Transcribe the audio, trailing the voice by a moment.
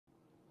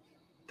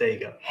There you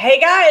go. Hey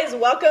guys,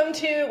 welcome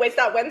to Waste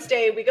Not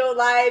Wednesday. We go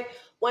live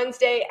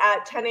Wednesday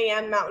at 10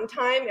 a.m. Mountain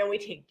Time, and we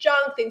take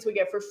junk, things we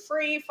get for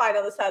free, find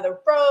on the side of the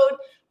road.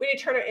 We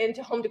turn it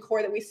into home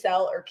decor that we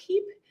sell or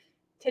keep.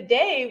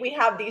 Today, we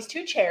have these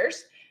two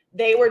chairs.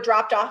 They were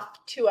dropped off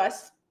to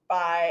us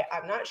by,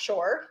 I'm not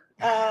sure,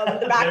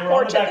 the back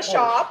porch at the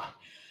shop.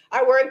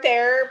 I weren't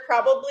there.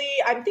 Probably,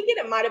 I'm thinking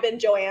it might have been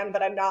Joanne,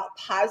 but I'm not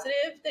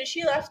positive that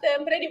she left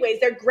them. But anyways,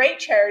 they're great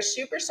chairs,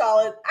 super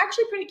solid,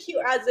 actually pretty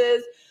cute as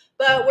is.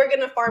 But we're going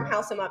to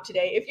farmhouse them up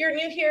today. If you're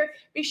new here,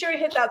 be sure to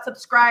hit that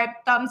subscribe,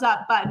 thumbs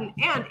up button.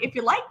 And if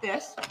you like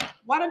this,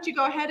 why don't you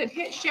go ahead and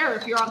hit share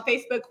if you're on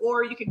Facebook,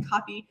 or you can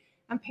copy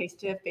and paste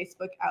to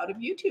Facebook out of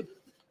YouTube.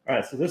 All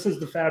right, so this is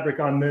the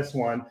fabric on this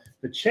one.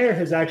 The chair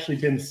has actually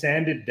been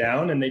sanded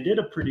down, and they did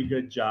a pretty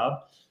good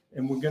job.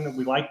 And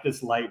we like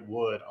this light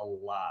wood a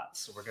lot,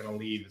 so we're gonna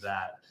leave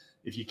that.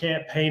 If you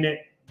can't paint it,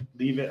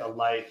 leave it a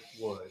light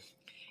wood.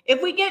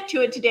 If we get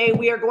to it today,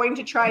 we are going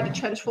to try to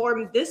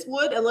transform this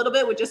wood a little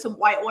bit with just some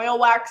white oil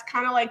wax,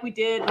 kind of like we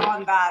did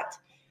on that,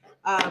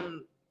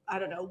 I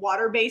don't know,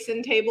 water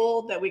basin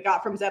table that we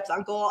got from Zep's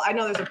uncle. I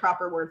know there's a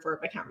proper word for it,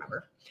 but I can't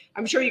remember.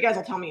 I'm sure you guys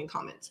will tell me in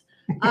comments.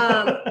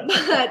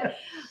 But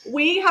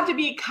we have to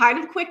be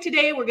kind of quick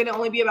today. We're going to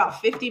only be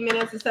about 50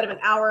 minutes instead of an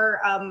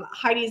hour.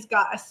 Heidi's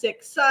got a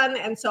sick son,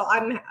 and so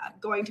I'm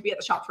going to be at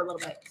the shop for a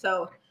little bit.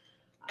 So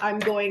I'm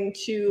going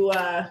to...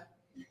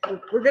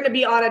 we're going to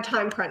be on a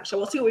time crunch, so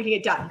we'll see what we can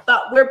get done.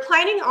 But we're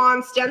planning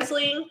on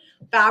stenciling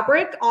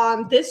fabric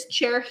on this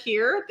chair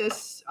here.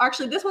 This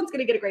one's going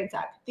to get a grain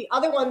sack. The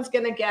other one's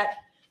going to get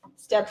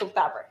stenciled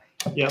fabric.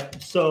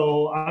 Yep.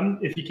 So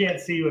if you can't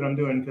see what I'm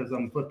doing because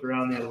I'm flipped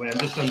around the other way, I'm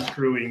just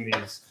unscrewing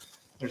these.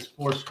 There's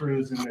 4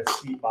 screws in this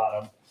seat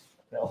bottom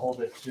that'll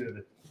hold it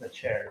to the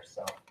chair.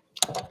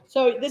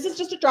 So this is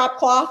just a drop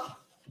cloth.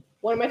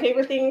 One of my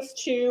favorite things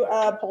to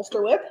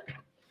upholster with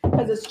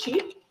because it's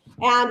cheap.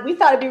 And we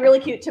thought it'd be really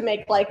cute to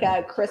make like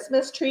a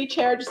Christmas tree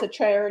chair, just a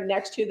chair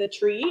next to the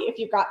tree. If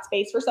you've got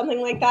space for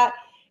something like that,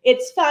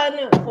 it's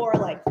fun for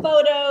like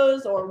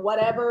photos or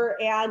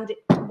whatever. And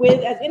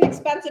with as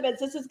inexpensive as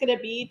this is going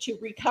to be to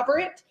recover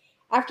it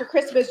after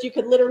Christmas, you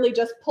could literally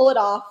just pull it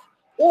off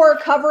or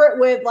cover it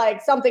with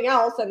like something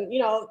else and,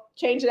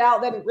 change it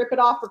out, then rip it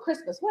off for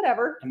Christmas,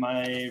 whatever. Am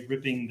I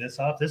ripping this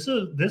off? This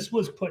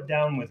was put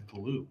down with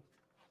glue.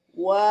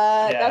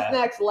 What? Yeah. That's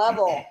next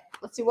level.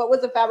 Let's see. What was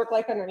the fabric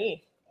like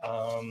underneath?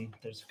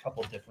 There's a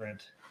couple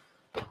different.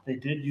 They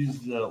did use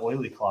the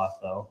oily cloth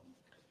though.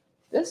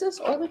 This is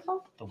oily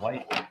cloth? The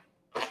white.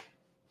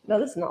 No,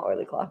 this is not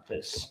oily cloth.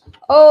 This.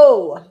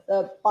 Oh,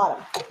 the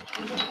bottom.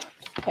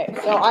 Okay,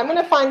 so I'm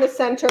gonna find the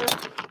center.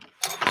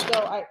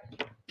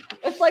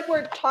 It's like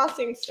we're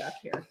tossing stuff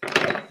here.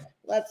 Okay,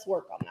 let's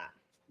work on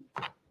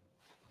that.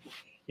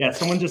 Yeah,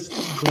 someone just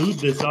glued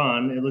this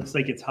on. It looks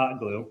like it's hot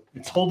glue.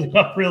 It's holding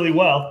up really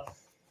well.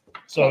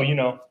 So,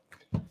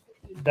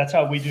 that's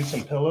how we do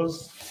some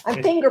pillows.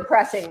 I'm finger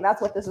pressing.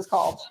 That's what this is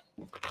called.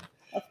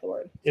 That's the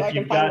word. So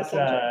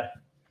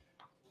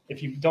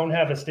if you don't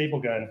have a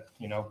staple gun,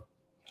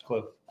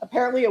 glue.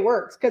 Apparently it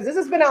works because this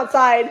has been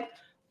outside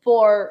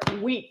for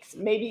weeks,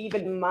 maybe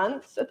even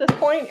months at this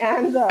point,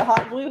 and the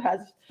hot glue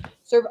has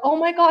served. Oh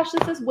my gosh,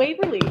 this is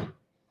Waverly.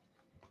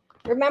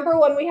 Remember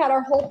when we had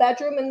our whole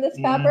bedroom in this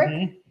fabric?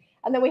 Mm-hmm.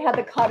 And then we had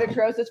the cottage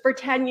roses. For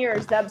 10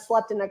 years, Deb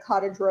slept in a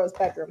cottage rose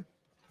bedroom.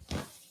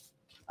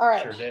 All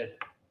right. Sure did.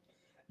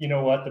 You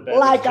know what? The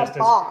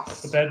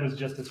bed was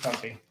just as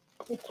comfy.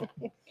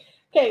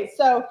 Okay,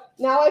 so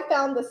now I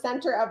found the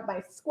center of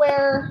my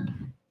square,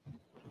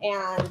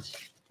 and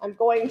I'm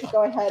going to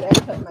go ahead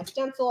and put my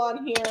stencil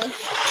on here.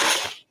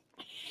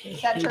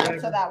 Center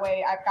it so that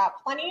way I've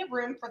got plenty of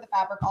room for the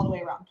fabric all the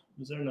way around.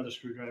 Is there another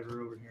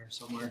screwdriver over here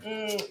somewhere?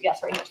 Yes,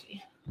 right here.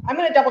 I'm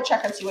going to double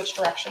check and see which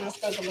direction this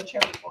goes on the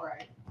chair before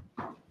I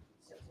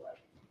stencil it.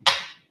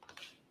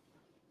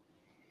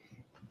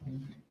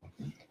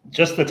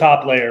 Just the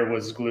top layer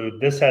was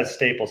glued. This has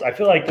staples. I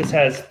feel like this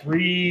has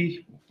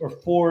 3 or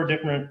 4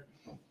 different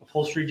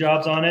upholstery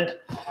jobs on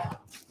it,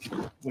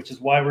 which is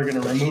why we're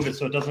going to remove it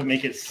so it doesn't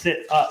make it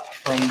sit up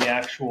from the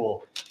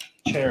actual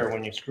chair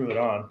when you screw it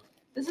on.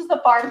 This is the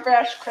Farm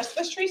Fresh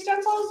Christmas tree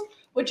stencils,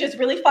 which is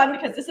really fun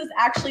because this is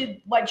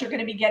actually what you're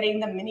going to be getting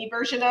the mini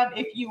version of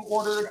if you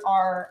ordered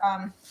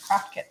our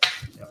craft kit.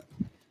 Yep.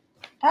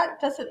 That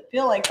doesn't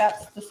feel like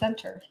that's the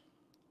center.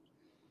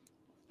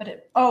 But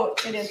it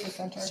is the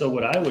center. So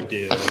what I would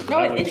do is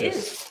it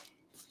is.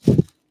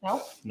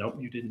 Nope. Nope,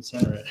 you didn't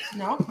center it.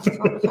 No, it's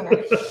not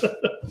the center.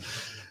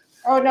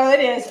 Oh, no, it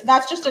is.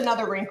 That's just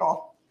another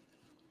wrinkle.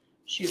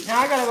 Shoot, now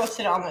I got to go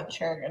sit on the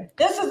chair again.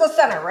 This is the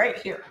center right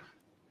here.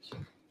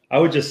 I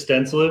would just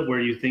stencil it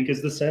where you think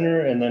is the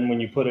center, and then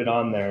when you put it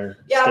on there,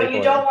 yeah, but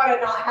you don't want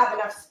to not have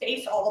enough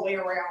space all the way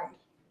around.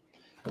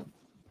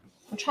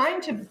 I'm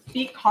trying to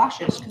be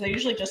cautious because I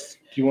usually just...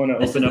 Do you want to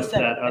open up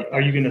that?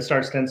 Are you going to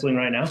start stenciling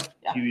right now?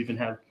 Yeah. Do you even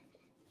have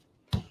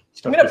stuff?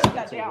 I'm going to put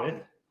that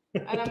down,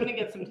 and I'm going to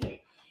get some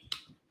tape.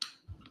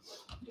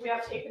 Do we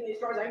have tape in these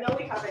drawers? I know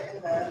we have it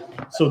in the...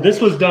 So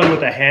this was done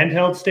with a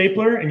handheld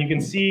stapler, and you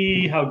can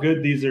see how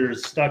good these are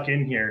stuck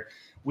in here.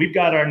 We've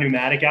got our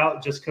pneumatic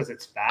out just because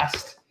it's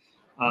fast,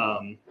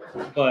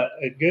 but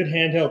a good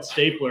handheld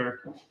stapler,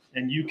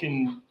 and you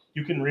can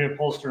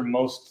reupholster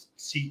most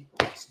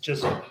seats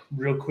just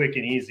real quick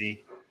and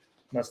easy,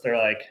 unless they're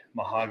like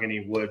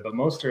mahogany wood, but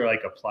most are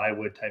like a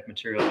plywood type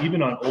material.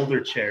 Even on older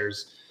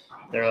chairs,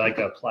 they're like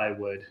a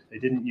plywood. They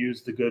didn't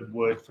use the good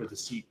wood for the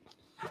seat.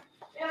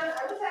 Yeah,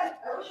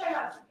 I wish I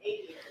had some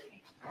 80.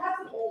 I have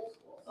some old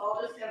school, so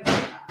I'll just get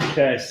them.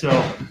 Okay, so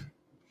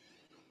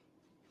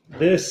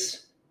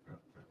this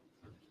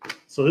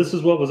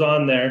is what was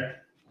on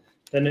there.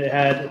 Then it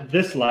had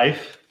this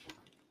life,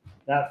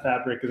 that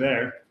fabric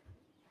there.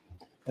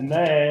 And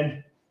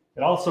then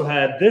it also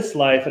had this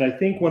life, and I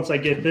think once I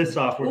get this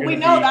off, we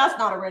know that's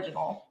not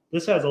original.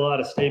 This has a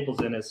lot of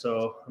staples in it,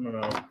 so I don't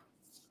know.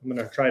 I'm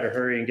gonna try to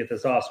hurry and get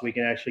this off so we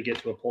can actually get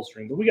to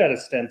upholstering. But we got a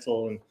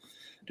stencil and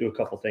do a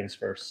couple things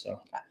first.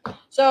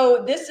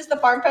 So this is the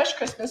Farm Fresh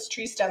Christmas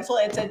tree stencil.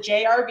 It's a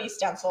JRB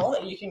stencil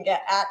that you can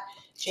get at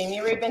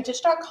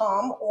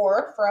JamiRayVintage.com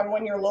or from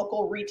one of your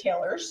local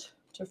retailers.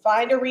 To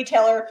find a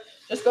retailer,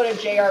 just go to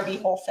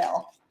JRB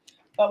Wholesale.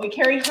 But we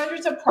carry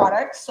hundreds of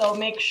products, so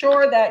make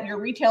sure that your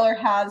retailer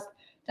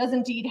does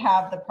indeed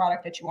have the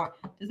product that you want.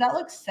 Does that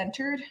look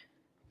centered?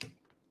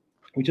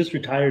 We just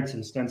retired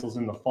some stencils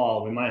in the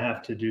fall. We might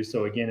have to do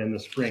so again in the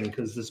spring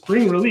because the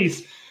spring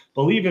release,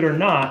 believe it or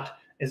not,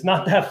 is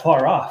not that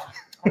far off.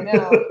 I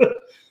know.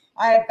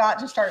 I have got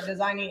to start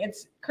designing.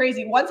 It's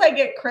crazy. Once I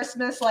get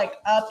Christmas like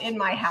up in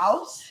my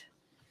house,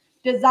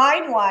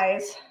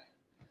 design-wise,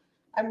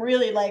 I'm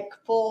really like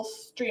full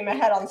stream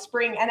ahead on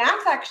spring. And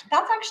that's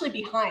actually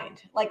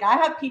behind. Like I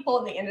have people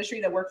in the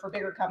industry that work for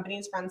bigger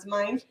companies, friends of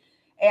mine,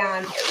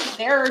 and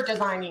they're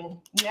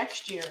designing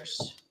next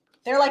year's.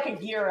 They're like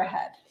a year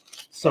ahead.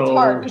 So it's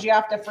hard because you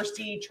have to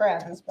foresee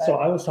trends. But. So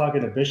I was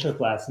talking to Bishop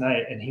last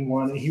night, and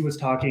he was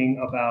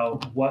talking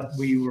about what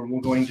we were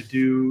going to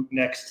do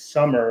next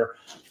summer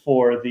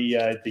for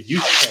the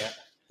youth camp.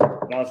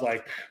 And I was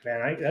like,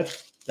 man,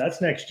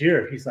 that's next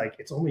year. He's like,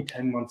 it's only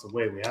 10 months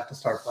away. We have to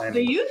start planning.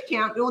 The youth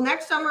camp. Well,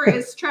 next summer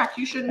is Trek.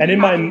 You shouldn't. And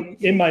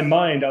in my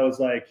mind, I was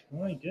like,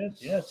 oh, I did.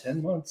 Yeah,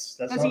 10 months.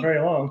 That's not very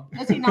long.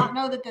 Does he not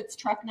know that that's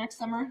Trek next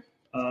summer?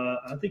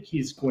 I think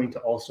he's going to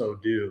also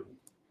do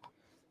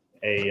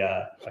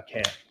a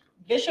camp.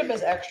 Bishop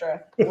is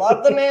extra.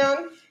 Love the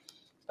man,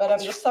 but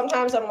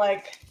sometimes I'm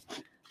like,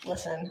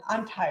 listen,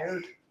 I'm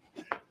tired.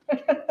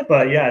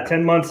 But yeah,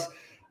 10 months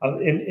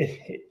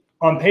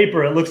on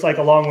paper, it looks like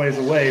a long ways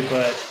away,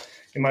 but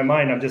in my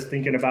mind, I'm just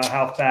thinking about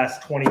how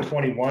fast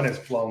 2021 has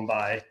flown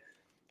by.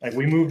 Like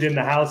we moved in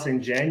the house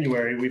in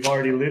January. We've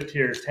already lived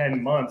here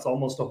 10 months,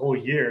 almost a whole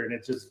year. And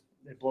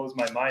it blows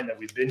my mind that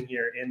we've been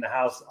here in the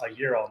house a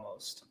year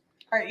almost.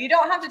 All right. You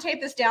don't have to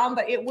tape this down,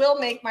 but it will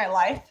make my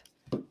life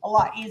a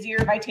lot easier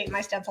if I tape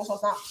my stencil so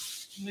it's not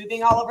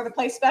moving all over the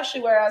place,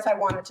 especially whereas I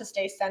want it to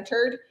stay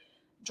centered.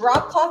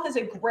 Drop cloth is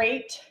a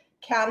great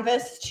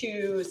canvas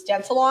to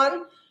stencil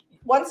on.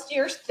 Once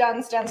you're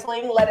done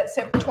stenciling, let it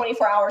sit for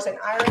 24 hours and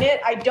iron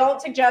it. I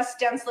don't suggest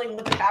stenciling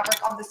with the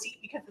fabric on the seat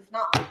because it's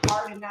not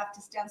hard enough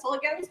to stencil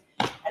against,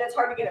 and it's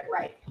hard to get it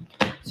right.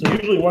 So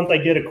usually once I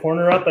get a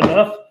corner up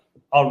enough,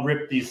 I'll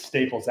rip these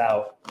staples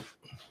out.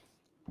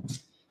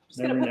 Just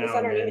going to put this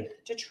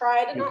underneath to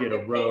try to not get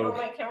paint on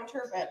my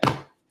counter, but...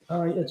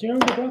 It's your own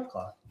drop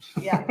cloth.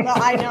 Yeah,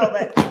 well, I know,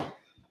 but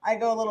I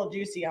go a little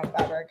juicy on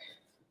fabric.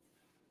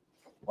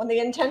 When the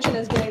intention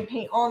is getting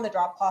paint on the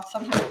drop cloth,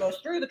 sometimes it goes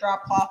through the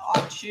drop cloth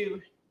onto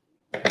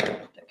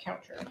the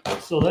counter.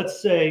 So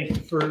let's say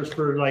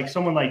for like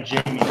someone like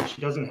Jamie,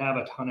 she doesn't have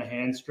a ton of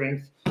hand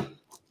strength,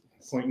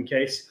 point in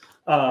case.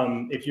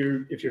 If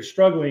you're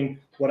struggling,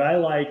 what I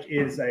like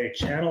is a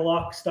channel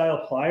lock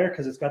style plier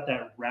because it's got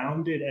that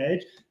rounded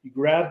edge. You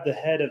grab the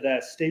head of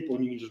that staple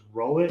and you can just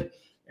roll it,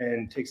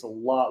 and it takes a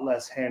lot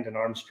less hand and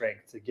arm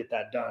strength to get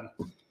that done.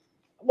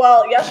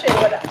 Well,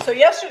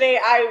 yesterday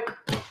I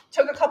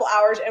took a couple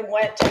hours and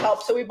went to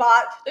help. So we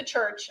bought the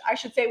church. I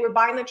should say we're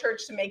buying the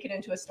church to make it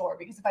into a store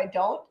because if I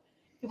don't,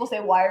 people say,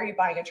 why are you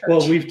buying a church?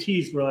 Well, we've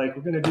teased. We're like,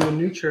 we're going to do a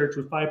new church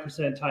with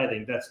 5%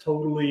 tithing. That's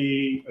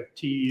totally a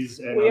tease.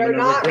 And we are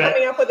not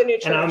coming up with a new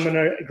church. And I'm going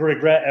to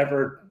regret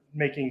ever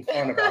making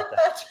fun about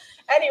that.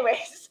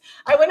 Anyways,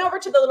 I went over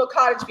to the little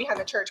cottage behind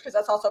the church because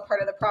that's also part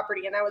of the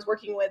property. And I was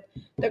working with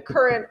the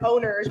current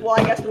owners. Well,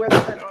 I guess we're the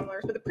current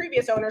owners, but the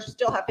previous owners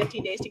still have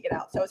 15 days to get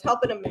out. So I was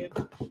helping them move.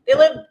 They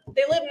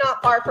live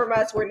not far from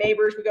us. We're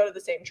neighbors. We go to the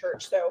same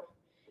church. So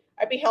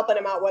I'd be helping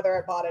them out whether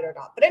I bought it or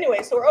not. But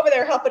anyway, so we're over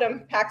there helping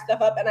them pack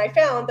stuff up. And I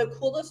found the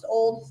coolest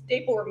old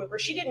staple remover.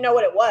 She didn't know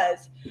what it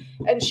was.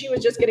 And she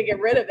was just going to get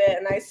rid of it.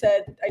 And I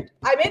said,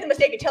 I made the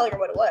mistake of telling her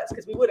what it was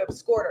because we would have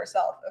scored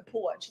ourselves a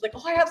cool one. She's like,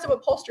 oh, I have some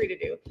upholstery to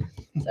do.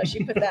 So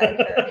she put that in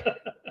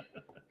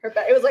her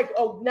bag. It was like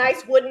a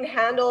nice wooden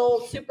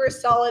handle, super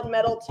solid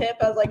metal tip.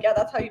 I was like, yeah,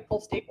 that's how you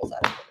pull staples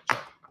out of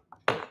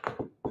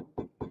furniture.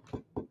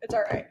 It's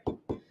all right.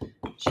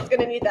 She's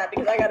going to need that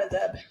because I got a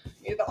Zeb.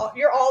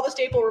 You're all the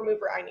staple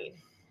remover I need.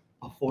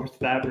 A fourth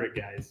fabric,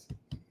 guys.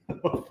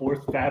 A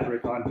fourth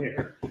fabric on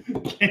here.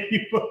 Can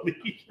you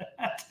believe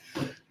that?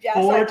 Yeah,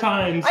 Four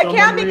times. I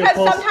can't because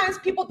sometimes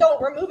people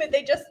don't remove it.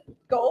 They just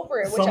go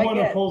over it, which someone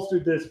I get.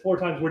 Upholstered this 4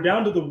 times. We're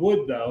down to the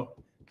wood, though.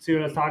 See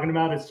what I was talking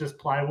about? It's just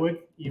plywood,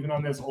 even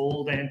on this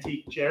old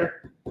antique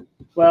chair.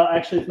 Well,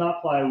 actually, it's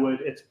not plywood.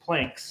 It's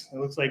planks. It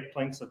looks like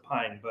planks of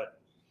pine, but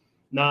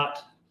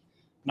not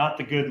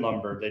the good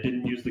lumber. They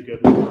didn't use the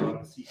good lumber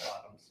on the seat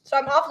bottoms. So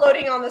I'm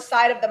offloading on the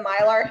side of the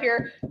Mylar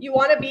here. You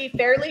want to be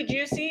fairly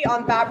juicy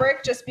on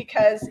fabric just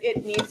because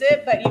it needs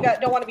it, but you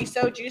don't want to be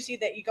so juicy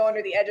that you go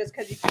under the edges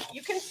because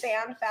you can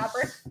sand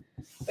fabric,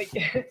 but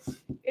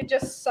it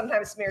just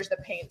sometimes smears the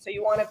paint. So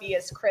you want to be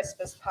as crisp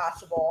as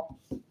possible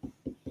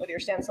with your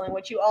stenciling,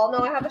 which you all know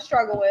I have a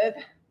struggle with.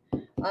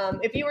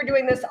 If you were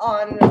doing this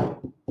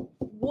on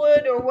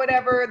wood or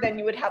whatever, then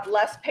you would have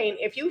less paint.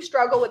 If you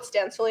struggle with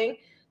stenciling,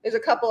 there's a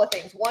couple of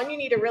things. One, you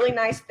need a really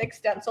nice thick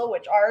stencil,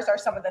 which ours are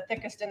some of the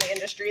thickest in the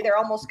industry. They're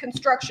almost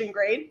construction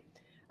grade.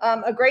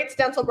 A great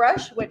stencil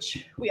brush,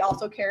 which we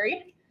also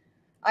carry.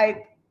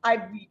 I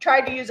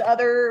tried to use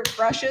other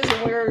brushes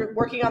and we were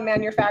working on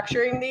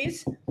manufacturing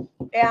these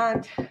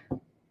and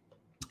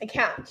I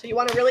can't. So you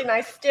want a really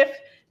nice, stiff,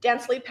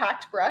 densely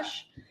packed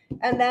brush.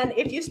 And then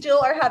if you still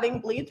are having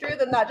bleed through,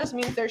 then that just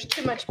means there's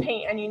too much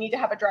paint and you need to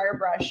have a drier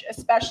brush,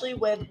 especially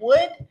with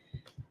wood.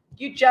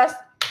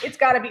 It's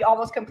got to be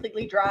almost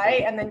completely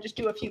dry and then just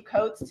do a few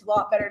coats. It's a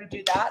lot better to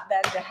do that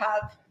than to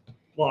have.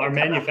 Well, our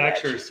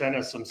manufacturer sent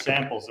us some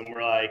samples and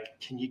we're like,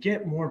 can you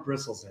get more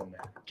bristles in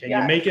there? Can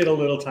you make it a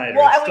little tighter?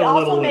 Well, and we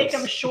also make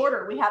them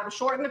shorter. We have them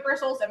shorten the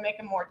bristles and make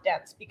them more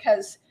dense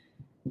because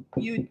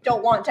you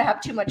don't want to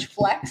have too much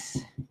flex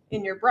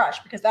in your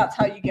brush because that's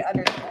how you get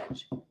under the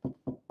edge.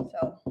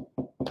 So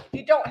if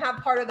you don't have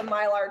part of the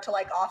Mylar to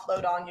like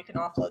offload on, you can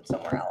offload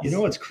somewhere else. You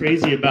know what's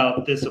crazy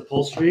about this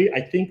upholstery?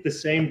 I think the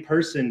same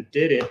person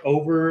did it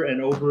over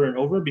and over and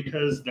over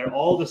because they're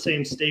all the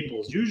same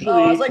staples. Usually,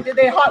 I was like, did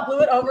they hot glue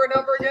it over and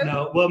over again?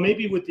 No, well,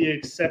 maybe with the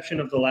exception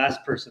of the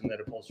last person that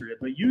upholstered it.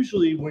 But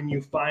usually when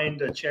you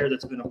find a chair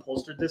that's been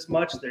upholstered this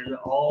much, they're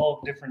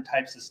all different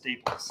types of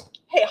staples.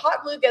 Hey,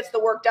 hot glue gets the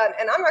work done.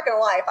 And I'm not going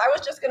to lie, if I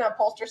was just going to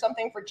upholster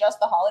something for just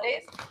the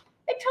holidays,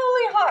 I'd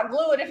totally hot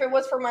glue it if it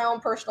was for my own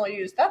personal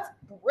use. That's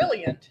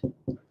brilliant.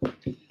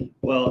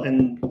 Well,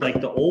 and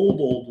like the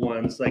old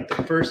ones, like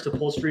the first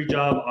upholstery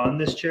job on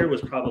this chair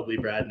was probably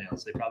brad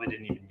nails. They probably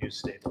didn't even use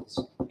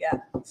staples. Yeah.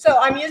 So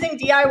I'm using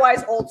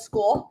DIY's old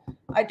school.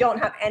 I don't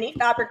have any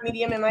fabric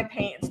medium in my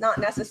paint. It's not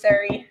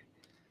necessary.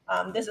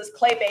 This is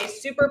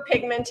clay-based, super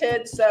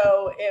pigmented,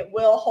 so it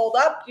will hold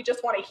up. You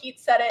just want to heat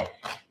set it.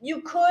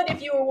 You could,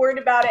 if you were worried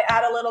about it,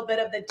 add a little bit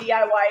of the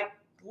DIY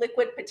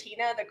liquid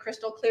patina, the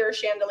crystal clear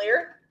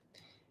chandelier,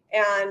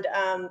 and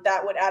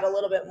that would add a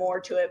little bit more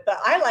to it. But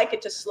I like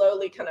it to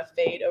slowly kind of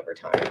fade over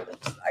time.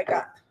 I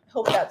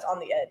hope that's on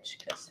the edge.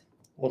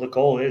 Well, the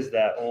goal is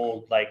that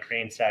old like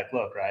crane sack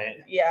look,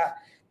 right? Yeah,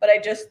 but I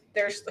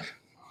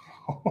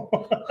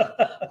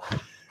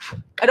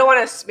don't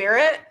want to smear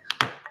it.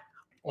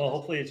 Well,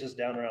 hopefully it's just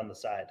down around the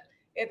side.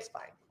 It's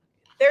fine.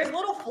 There's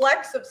little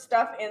flecks of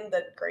stuff in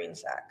the grain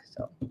sack,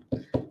 so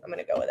I'm going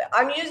to go with it.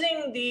 I'm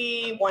using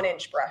the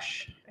 1-inch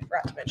brush. I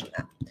forgot to mention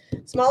that.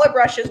 Smaller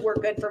brushes were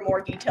good for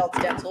more detailed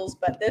stencils,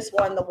 but this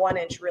one, the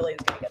 1-inch, really is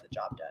going to get the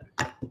job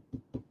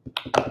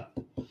done.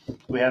 Do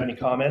we have any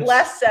comments?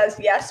 Les says,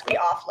 yes, we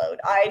offload.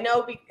 I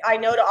know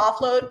to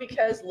offload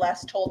because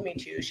Les told me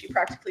to. She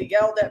practically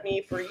yelled at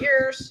me for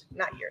years,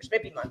 not years,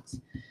 maybe months,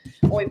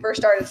 when we first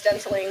started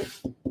stenciling.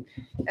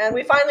 And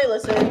we finally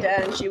listened,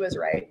 and she was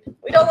right.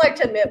 We don't like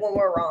to admit when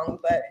we're wrong,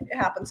 but it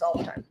happens all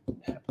the time.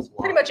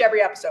 Pretty much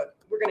every episode,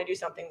 we're going to do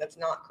something that's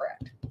not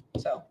correct.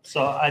 So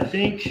I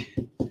think,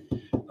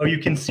 you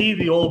can see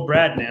the old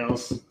brad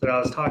nails that I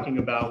was talking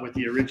about with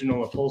the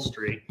original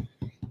upholstery.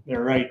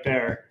 They're right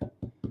there,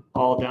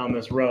 all down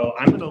this row.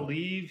 I'm going to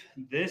leave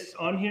this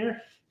on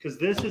here because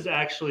this is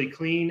actually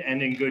clean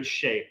and in good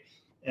shape.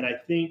 And I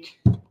think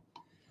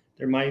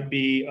there might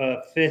be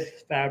a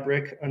 5th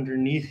fabric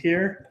underneath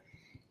here.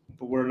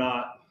 But we're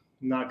not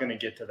going to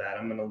get to that.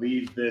 I'm going to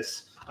leave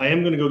this. I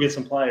am going to go get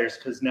some pliers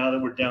because now that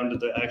we're down to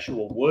the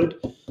actual wood,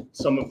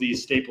 some of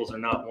these staples are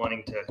not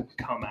wanting to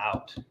come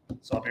out.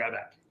 So I'll be right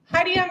back.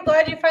 Heidi, I'm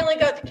glad you finally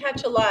got to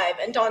catch a live.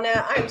 And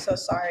Donna, I'm so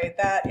sorry.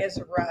 That is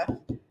rough.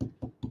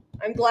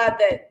 I'm glad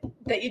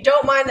that you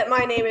don't mind that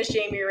my name is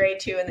Jami Ray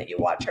too and that you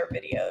watch her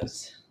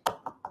videos.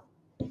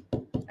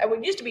 I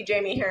used to be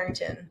Jamie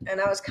Harrington, and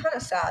I was kind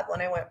of sad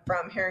when I went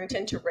from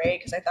Harrington to Ray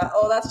because I thought,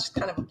 oh, that's just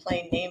kind of a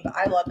plain name, but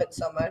I love it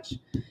so much.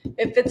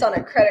 It fits on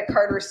a credit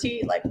card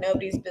receipt like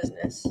nobody's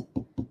business.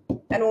 And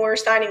when we were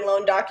signing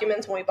loan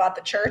documents when we bought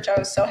the church, I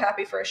was so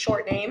happy for a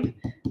short name.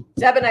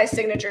 Zeb and I's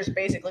signatures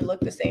basically look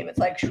the same. It's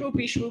like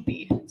Shwoopy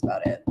Shwoopy. That's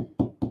about it.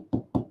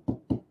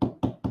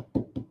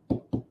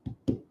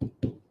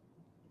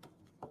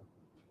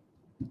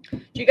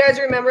 Do you guys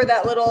remember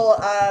that little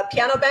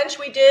piano bench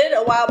we did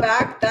a while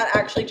back? That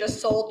actually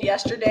just sold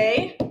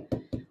yesterday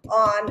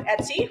on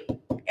Etsy.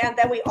 And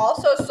then we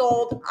also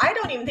sold, I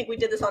don't even think we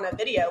did this on a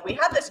video. We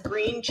had this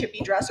green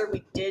chippy dresser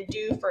we did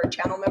do for a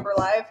channel member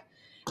live.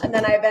 And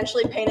then I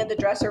eventually painted the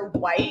dresser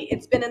white.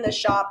 It's been in the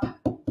shop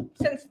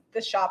since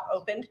the shop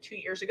opened 2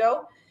 years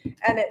ago.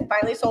 And it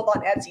finally sold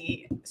on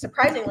Etsy,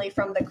 surprisingly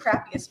from the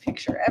crappiest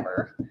picture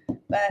ever.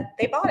 But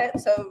they bought it,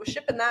 so we're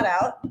shipping that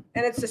out.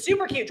 And it's a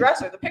super cute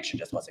dresser. The picture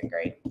just wasn't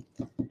great.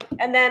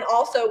 And then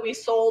also we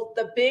sold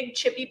the big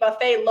chippy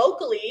buffet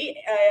locally.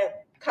 A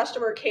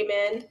customer came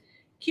in.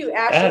 Cute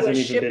Ashley that hasn't was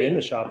even shipping. been in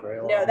the shop very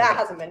long. No, that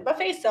hasn't been.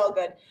 Buffets sell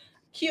good.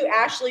 Cute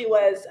Ashley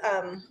was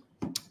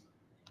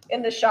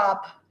in the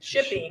shop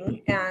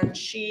shipping, and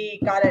she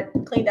got it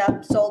cleaned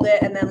up, sold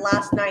it, and then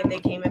last night they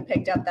came and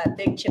picked up that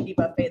big chippy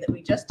buffet that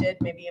we just did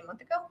maybe a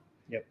month ago.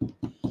 Yep.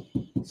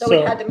 So we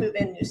had to move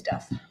in new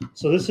stuff.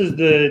 So this is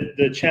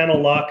the channel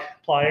lock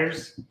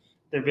pliers.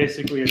 They're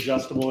basically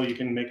adjustable. You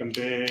can make them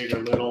big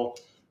or little.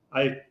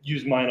 I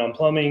use mine on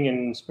plumbing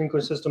and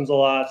sprinkler systems a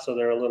lot, so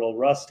they're a little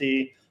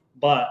rusty,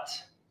 but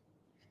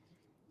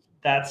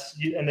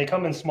and they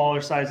come in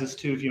smaller sizes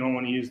too if you don't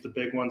want to use the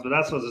big ones, but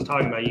that's what I was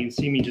talking about. You can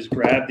see me just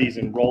grab these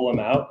and roll them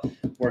out.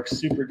 Works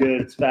super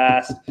good. It's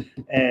fast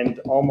and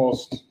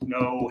almost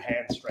no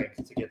hand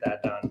strength to get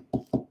that done.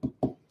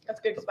 That's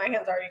good because my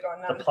hand's already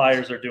going numb. The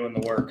pliers are doing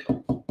the work.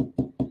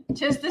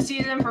 'Tis the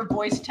season for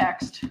voice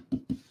text.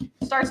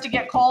 Starts to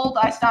get cold,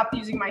 I stop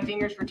using my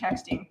fingers for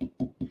texting.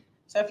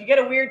 So if you get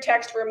a weird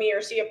text from me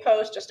or see a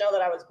post, just know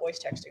that I was voice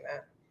texting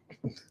that.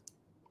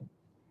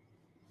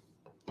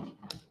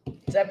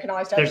 Zeb can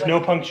always tell. There's no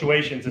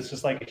punctuations. It's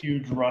just like a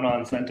huge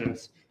run-on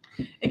sentence.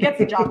 It gets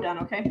the job done,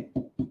 okay?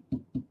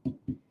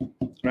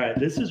 All right,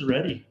 this is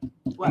ready.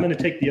 What? I'm going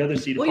to take the other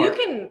seat well, apart.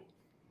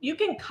 you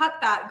can cut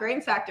that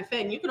grain sack to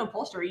fit, and you can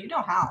upholstery. You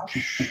know how.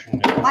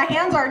 No. My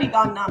hand's already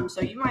gone numb,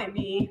 so you might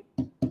be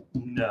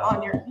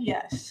on your,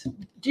 yes.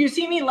 Do you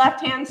see me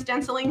left hand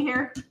stenciling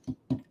here?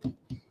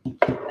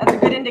 That's a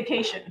good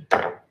indication. All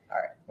right,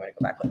 I'm going to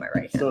go back with my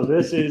right hand. So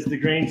this is the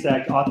grain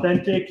sack,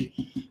 authentic.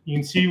 You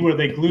can see where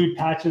they glued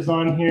patches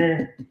on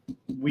here.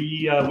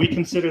 We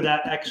consider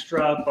that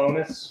extra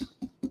bonus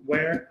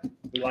wear.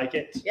 We like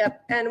it.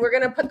 Yep, and we're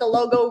going to put the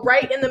logo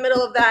right in the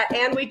middle of that.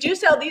 And we do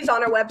sell these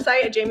on our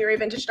website at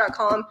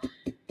JamiRayVintage.com.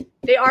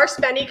 They are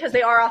spendy because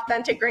they are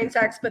authentic grain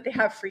sacks, but they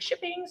have free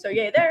shipping, so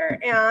yay there.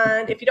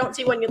 And if you don't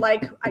see one you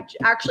like, I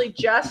actually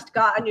just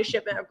got a new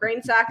shipment of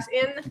grain sacks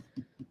in.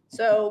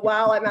 So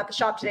while I'm at the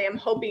shop today, I'm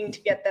hoping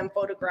to get them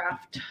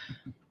photographed.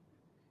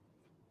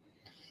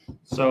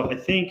 So I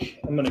think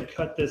I'm going to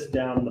cut this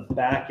down the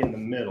back in the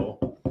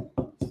middle.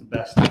 It's the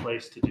best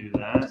place to do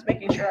that. Just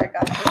making sure I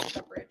got this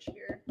coverage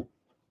here.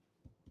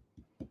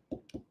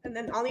 And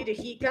then I'll need to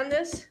heat gun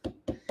this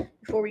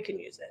before we can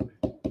use it.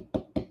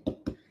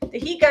 The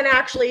heat gun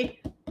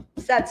actually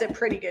sets it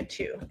pretty good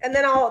too. And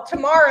then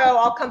tomorrow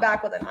I'll come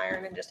back with an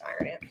iron and just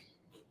iron it.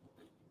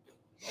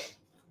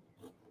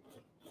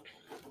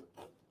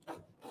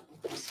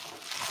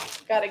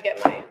 Oops. Got to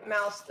get my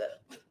mouse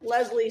that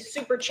Leslie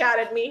super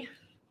chatted me.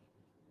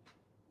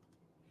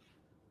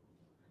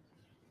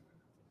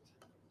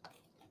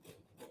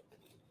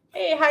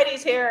 Hey,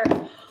 Heidi's here.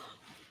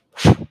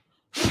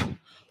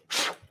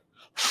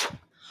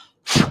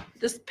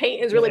 This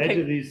paint is really the edge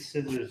pink. of these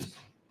scissors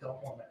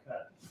don't want to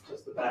cut,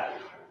 just the back.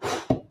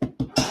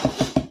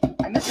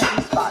 I missed a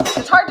few spots.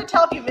 It's hard to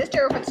tell if you missed it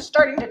or if it's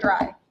starting to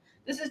dry.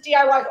 This is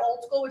DIY's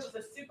Old School, which is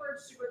a super,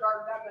 super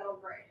dark gunmetal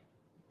gray.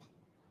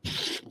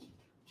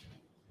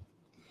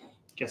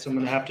 Guess I'm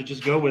going to have to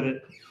just go with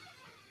it.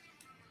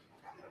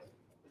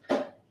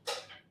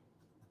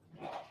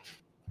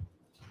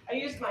 I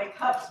used my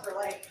cups for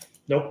like...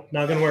 Nope,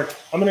 not going to work.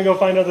 I'm going to go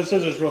find other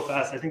scissors real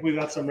fast. I think we've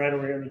got some right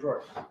over here in the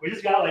drawer. We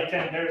just got like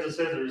 10 pairs of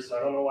scissors, so I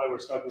don't know why we're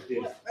stuck with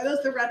these. Are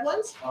those the red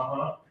ones?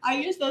 Uh-huh. I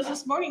used those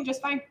this morning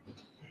just fine.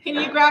 Can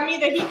you grab me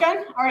the heat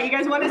gun? All right, you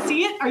guys want to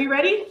see it? Are you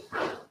ready?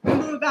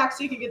 Move it back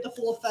so you can get the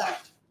full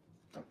effect.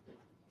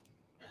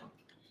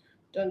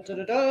 Dun,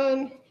 dun, dun,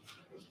 dun.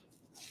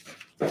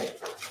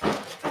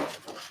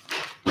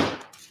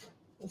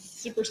 It's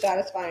super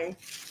satisfying.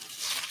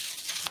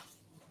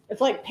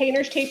 It's like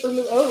painter's tape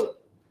remove. Oh,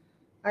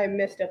 I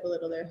messed up a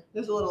little there.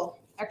 There's a little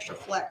extra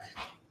fleck.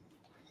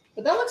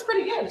 But that looks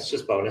pretty good. It's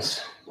just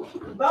bonus.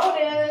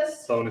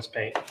 Bonus. Bonus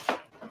paint.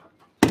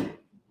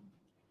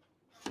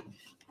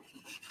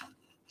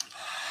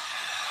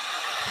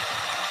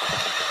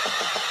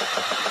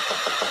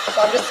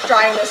 So I'm just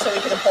drying this so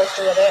we can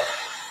upholster with it.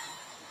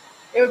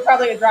 It would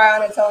probably dry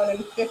on its own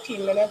in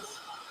 15 minutes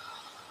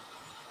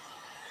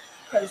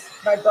because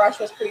my brush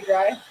was pretty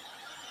dry.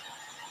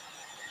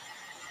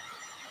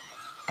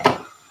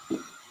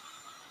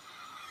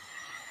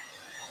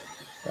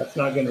 That's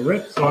not going to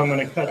rip, so I'm going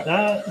to cut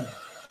that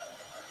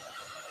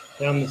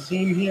down the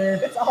seam here.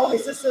 It's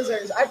always the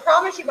scissors. I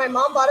promise you, my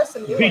mom bought us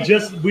some new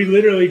ones. We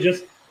literally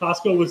just,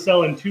 Costco was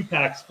selling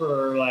 2-packs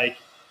for like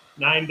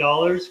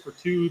 $9 for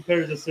 2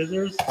 pairs of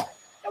scissors.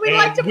 And we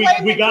like to play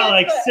with we got kids,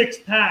 like but 6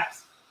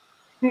 packs.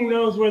 Who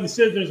knows where the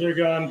scissors are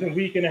gone a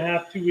week and a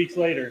half, 2 weeks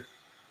later.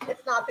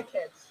 it's not the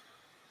kids.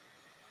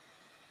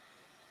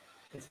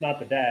 It's not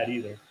the dad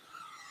either.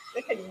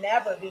 It could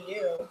never be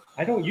you.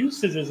 I don't use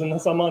scissors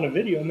unless I'm on a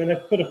video, and then I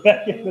put it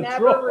back in the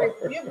drawer.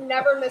 You've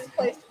never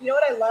misplaced. You know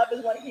what I love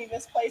is when he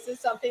misplaces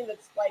something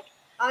that's like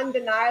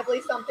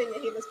undeniably something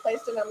that he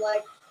misplaced, and I'm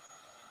like,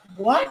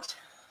 what?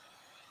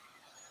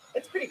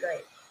 It's pretty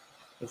great.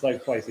 It's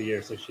like twice a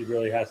year, so she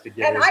really has to get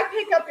it. And I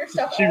pick up your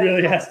stuff. She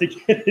really has to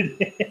get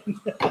it in.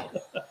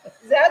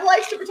 Zed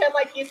likes to pretend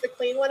like he's the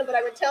clean one, but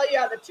I would tell you,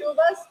 out of the two of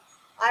us,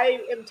 I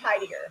am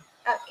tidier.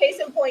 Case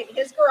in point,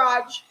 his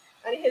garage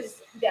and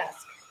his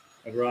desk.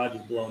 My garage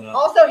is blown up.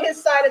 Also,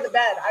 his side of the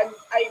bed.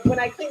 When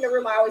I clean the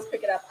room, I always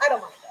pick it up. I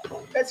don't mind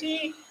that because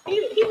he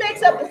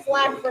makes up the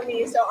slack for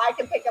me, so I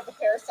can pick up a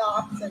pair of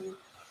socks and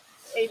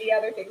 80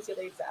 other things he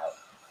leaves out.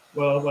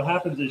 Well, what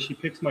happens is she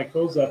picks my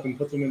clothes up and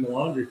puts them in the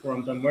laundry before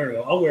I'm done wearing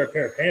them. I'll wear a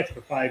pair of pants for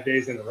 5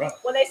 days in a row.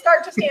 When they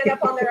start to stand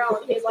up on their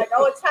own, he's like,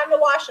 "Oh, it's time to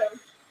wash them."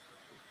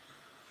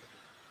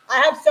 I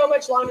have so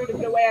much laundry to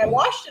put away. I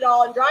washed it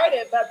all and dried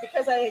it, but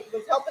because I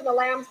was helping the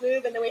lambs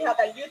move, and then we had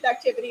that youth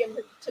activity, and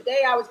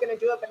today I was going to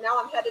do it, but now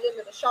I'm headed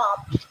into the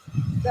shop.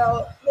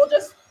 So we'll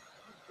just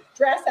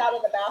dress out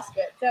of the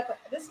basket.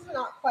 This is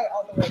not quite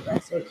all the way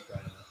dressed.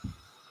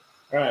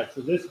 All right, so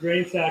this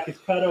grain sack is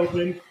cut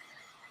open,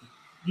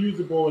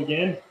 usable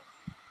again.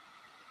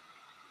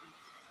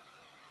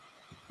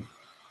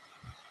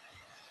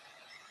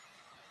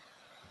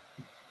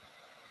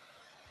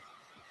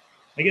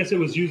 I guess it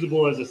was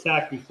usable as a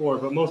sack before,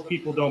 but most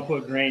people don't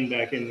put grain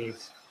back in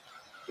these.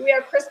 Do we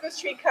have Christmas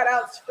tree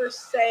cutouts for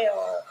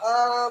sale?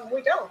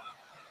 We don't.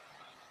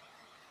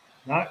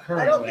 Not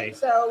currently. I don't think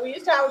so. We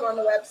used to have them on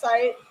the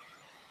website.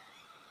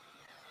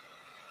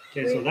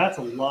 Okay, so that's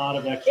a lot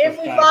of extra.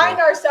 If we find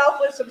ourselves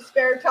with some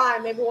spare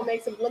time, maybe we'll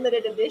make some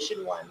limited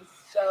edition ones.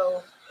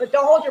 So, but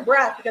don't hold your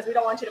breath because we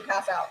don't want you to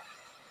pass out.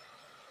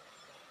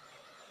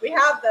 We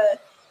have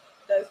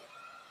the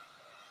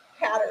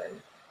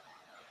pattern.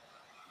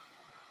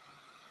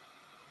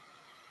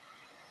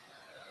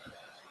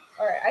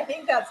 All right, I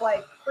think that's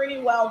like pretty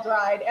well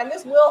dried, and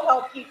this will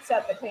help heat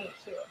set the paint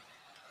too.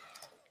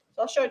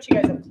 So I'll show it to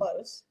you guys up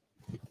close.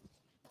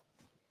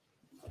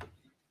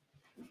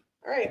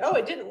 All right. Oh,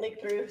 it didn't leak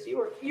through. So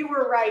you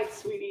were right,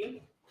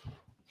 sweetie.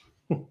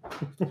 I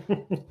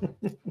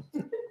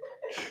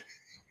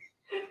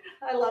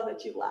love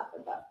that you laugh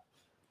at that.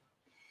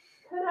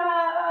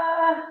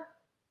 Ta-da!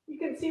 You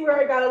can see where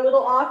I got a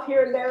little off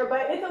here and there,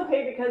 but it's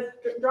okay because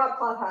drop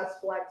cloth has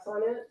flex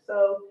on it.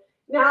 So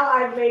now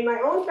I've made my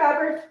own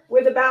fabric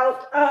with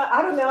about,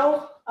 I don't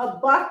know,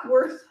 $1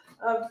 worth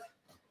of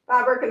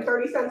fabric and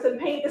 30 cents in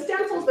paint. The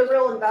stencil's the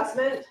real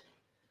investment,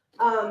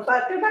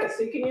 but they're nice.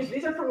 So you can use,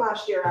 these are from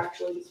last year,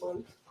 actually, this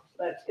one,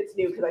 but it's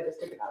new because I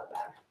just took it out of the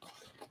bag.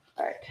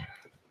 All right.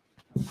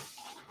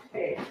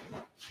 Okay.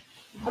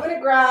 I'm going to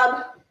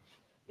grab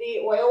the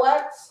oil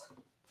wax.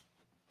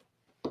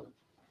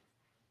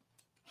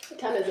 What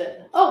time is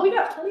it? Oh, we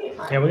got plenty of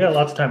time. Yeah, we got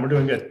lots of time. We're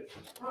doing good.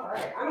 All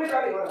right. I'm going to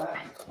grab the oil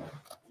wax.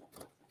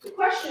 The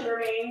question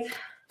remains,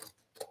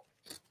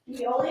 do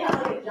we only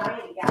have like a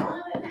giant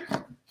gallon of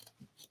it?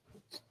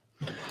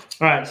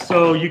 All right,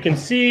 so you can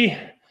see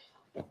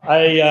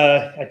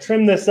I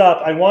trimmed this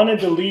up. I wanted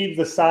to leave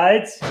the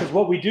sides because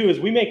what we do is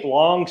we make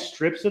long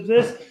strips of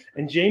this,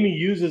 and Jami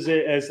uses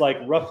it as like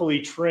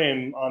roughly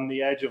trim on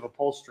the edge of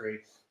upholstery.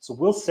 So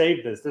we'll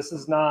save this. This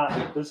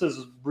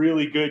is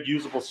really good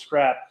usable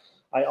scrap.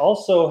 I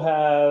also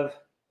have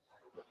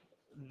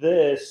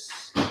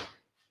this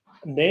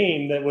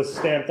name that was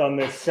stamped on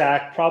this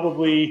sack,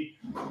 probably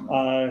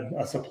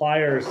a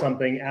supplier or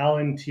something,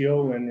 Alan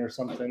Teolan or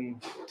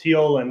something,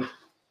 Teolan.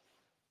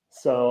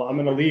 So I'm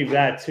going to leave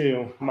that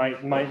too.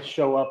 Might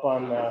show up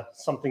on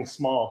something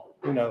small.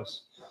 Who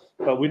knows?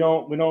 But we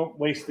don't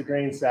waste the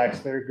grain sacks.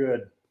 They're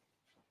good.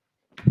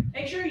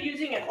 Make sure you're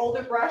using an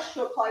older brush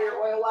to apply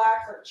your oil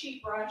wax, or a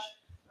cheap brush,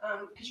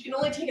 because you can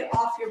only take it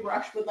off your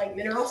brush with like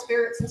mineral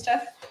spirits and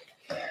stuff.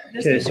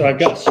 Okay, so I've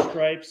got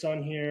stripes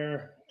on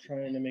here.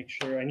 Trying to make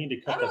sure. I need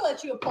to cut. I'm gonna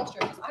let you upholster.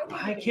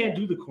 I can't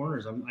do the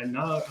corners. I'm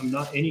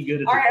not any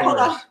good at All the right, corners.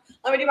 hold on.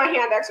 Let me do my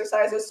hand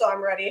exercises so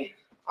I'm ready.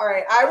 All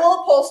right, I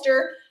will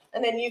upholster,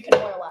 and then you can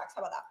oil wax.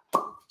 How about that?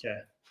 Okay.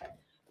 But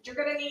you're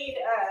gonna need.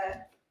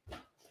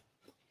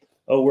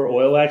 Oh, we're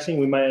oil waxing.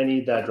 We might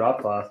need that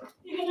drop cloth.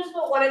 You can just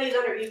put one of these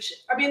under each.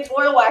 I mean,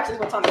 oil wax is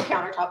what's on the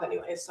countertop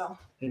anyway, so.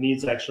 It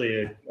needs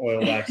actually a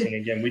oil waxing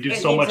again. We do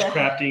so much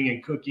crafting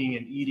and cooking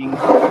and eating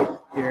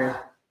here.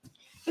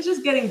 It's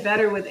just getting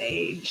better with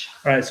age.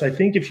 All right, so I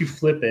think if you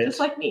flip it. Just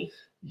like me.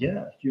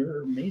 Yeah,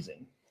 you're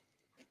amazing.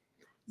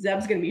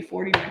 Zeb's going to be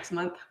 40 next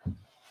month.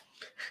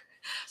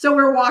 So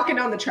we're walking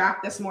on the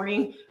track this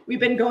morning. We've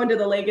been going to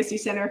the Legacy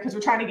Center because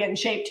we're trying to get in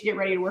shape to get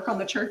ready to work on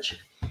the church.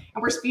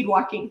 And we're speed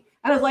walking.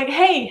 And I was like,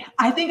 hey,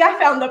 I think I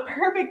found the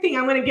perfect thing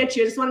I'm going to get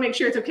you. I just want to make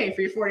sure it's okay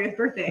for your 40th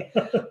birthday.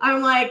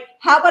 I'm like,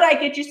 how about I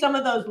get you some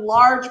of those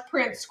large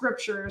print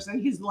scriptures? And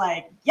he's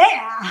like,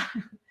 yeah.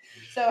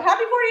 So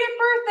happy 40th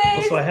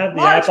birthday. So I have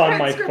the app on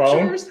my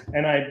phone,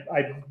 and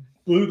I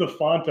blew the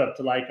font up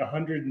to like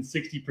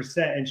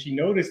 160%. And she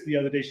noticed the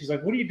other day, she's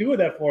like, what do you do with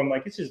that for? I'm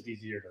like, it's just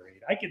easier to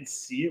read. I can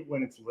see it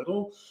when it's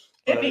little.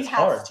 If he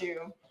has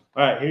to.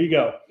 All right, here you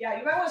go. Yeah,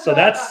 you might want to. So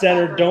that's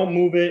centered. Don't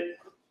move it.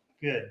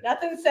 Good.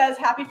 Nothing says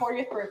happy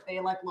 40th birthday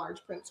like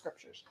large print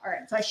scriptures. All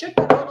right, so I shook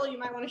it a little. You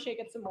might want to shake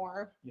it some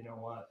more. You know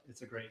what?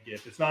 It's a great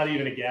gift. It's not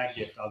even a gag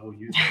gift. I will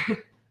use it.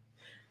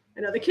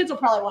 I know the kids will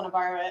probably want to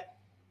borrow it.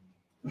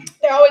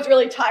 They're always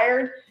really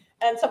tired,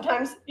 and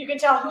sometimes you can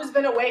tell who's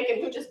been awake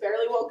and who just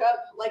barely woke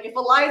up. Like if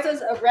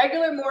Eliza's a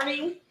regular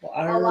morning,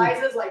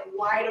 Eliza's like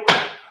wide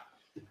awake.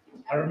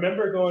 I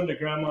remember going to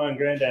Grandma and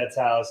Granddad's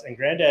house, and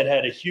Granddad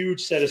had a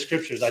huge set of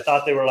scriptures. I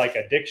thought they were like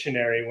a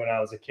dictionary when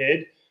I was a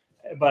kid,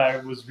 but I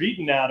was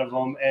reading out of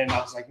them, and I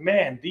was like,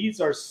 man,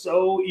 these are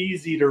so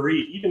easy to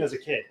read, even as a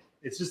kid.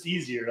 It's just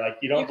easier. Like,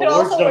 the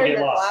words don't get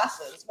lost.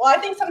 Glasses. Well, I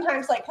think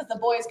sometimes, like, because the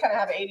boys kind of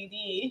have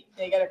ADD,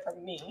 they get it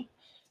from me,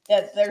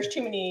 that there's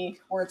too many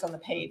words on the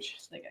page.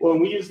 So well,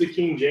 we use the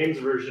King James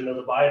version of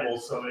the Bible,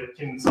 so it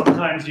can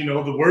sometimes,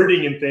 the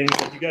wording and things,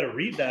 you got to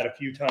read that a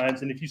few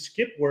times, and if you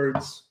skip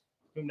words,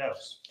 who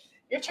knows?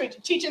 You're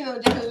teaching them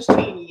the difference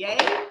between yay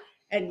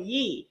and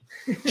ye.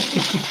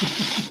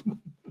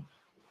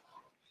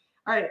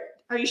 All right.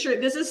 Are you sure?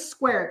 This is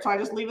squared, so I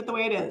just leave it the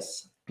way it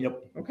is.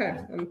 Yep. Okay.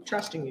 I'm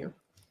trusting you.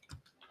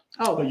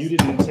 Oh. But you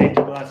didn't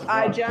safety glasses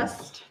on.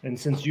 And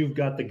since you've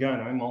got the gun,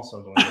 I'm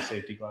also going to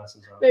safety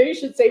glasses on. Maybe you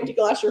should safety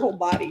glass your whole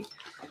body.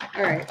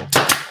 All right.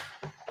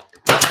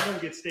 I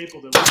don't get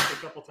stapled at least a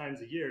couple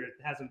times a year. It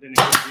hasn't been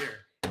a good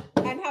year.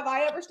 And have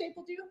I ever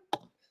stapled you?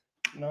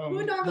 No.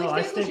 Who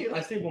normally staples you?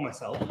 I staple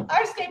myself.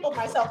 I stapled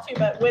myself too,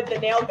 but with the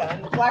nail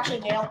gun. Well, actually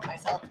nailed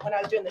myself when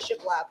I was doing the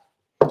ship lab.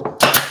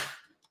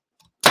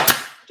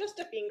 Just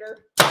a finger.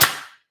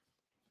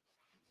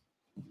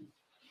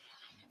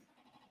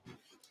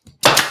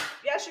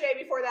 Yesterday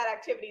before that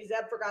activity,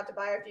 Zeb forgot to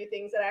buy a few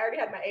things and I already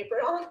had my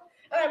apron on.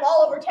 And I'm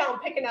all over town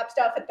picking up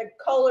stuff at the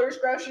Kohler's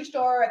grocery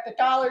store, at the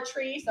Dollar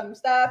Tree, some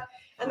stuff.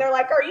 And they're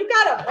like, are you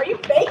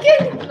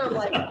baking? And I'm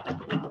like,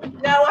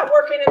 no, I'm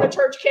working in the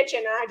church kitchen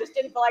and I just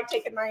didn't feel like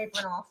taking my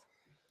apron off.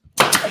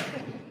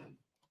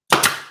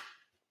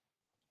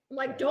 I'm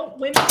like, don't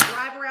women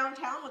drive around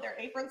town with their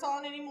aprons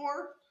on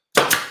anymore?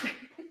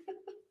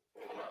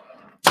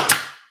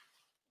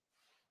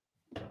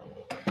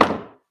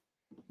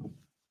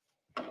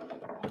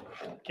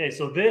 Okay,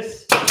 so the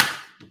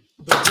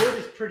wood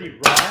is pretty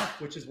raw,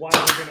 which is why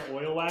we're going to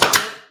oil wax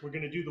it. We're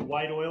going to do the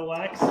white oil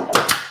wax to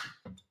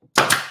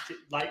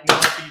lighten it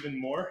up even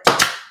more.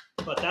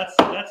 But that's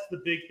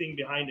the big thing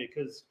behind it,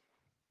 because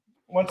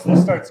once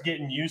this starts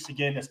getting used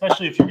again,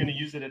 especially if you're going to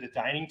use it at a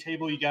dining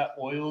table, you got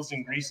oils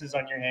and greases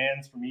on your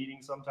hands from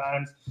eating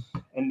sometimes,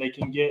 and they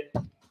can get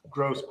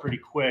gross pretty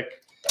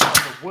quick. And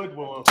the wood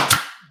will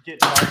get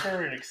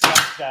darker and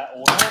accept that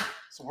oil.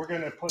 So we're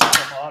going to put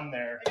some on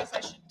there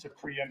to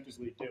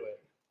preemptively do it.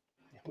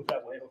 Move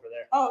that way over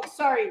there. Oh,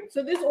 sorry.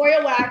 So this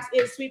oil wax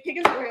is Sweet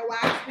Pickens oil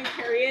wax. We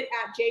carry it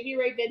at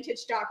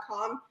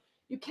jamirayvintage.com.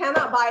 You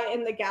cannot buy it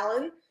in the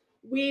gallon.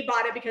 We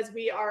bought it because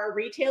we are a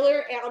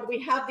retailer, and we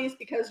have these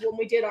because when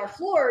we did our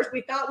floors,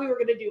 we thought we were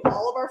going to do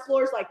all of our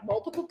floors like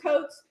multiple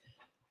coats.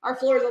 Our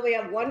floors only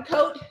have one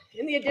coat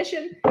in the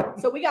addition.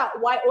 So we got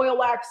white oil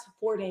wax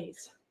 4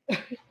 days.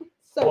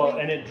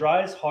 And it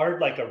dries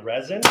hard like a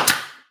resin.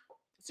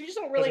 So you just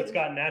don't really. It's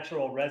got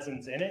natural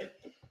resins in it.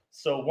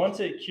 So once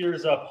it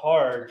cures up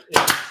hard,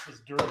 it's as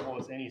durable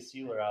as any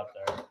sealer out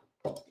there.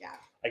 Yeah.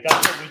 Like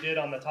that's what we did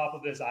on the top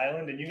of this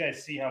island, and you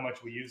guys see how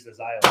much we use this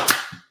island.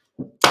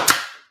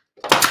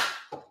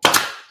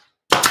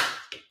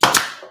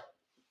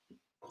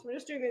 So we're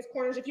just doing these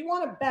corners. If you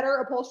want a better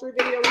upholstery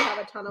video, we have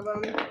a ton of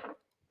them.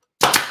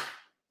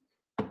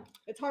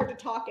 It's hard to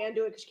talk and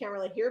do it because you can't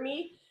really hear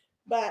me.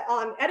 But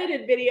on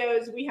edited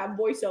videos, we have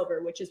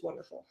voiceover, which is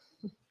wonderful.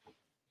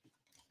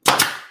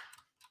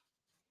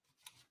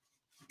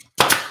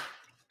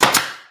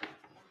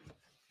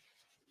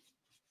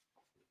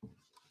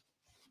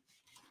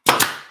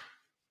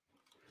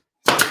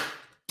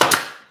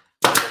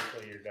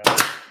 You're done.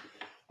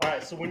 All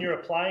right, so when you're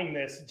applying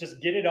this, just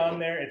get it on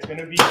there. It's going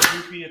to be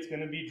droopy. It's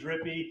going to be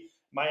drippy.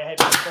 Might have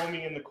it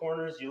foaming in the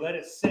corners. You let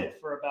it sit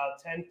for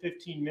about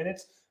 10-15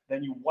 minutes.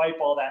 Then you wipe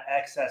all that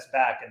excess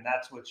back, and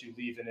that's what you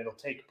leave. And it'll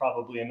take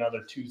probably another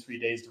 2-3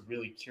 days to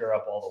really cure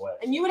up all the way.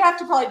 And you would have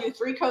to probably do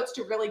 3 coats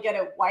to really get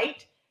it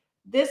white.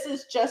 This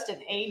is just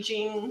an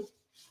aging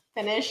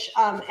finish.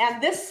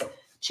 And this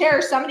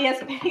chair, somebody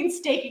has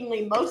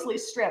painstakingly mostly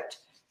stripped.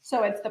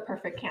 So it's the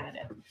perfect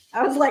candidate.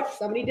 I was like,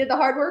 somebody did the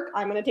hard work.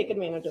 I'm going to take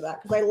advantage of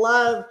that because I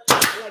love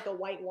like a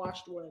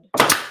whitewashed wood.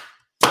 I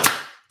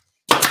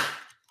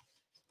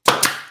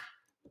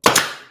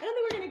don't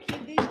think we're going to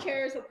keep these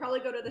chairs. We'll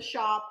probably go to the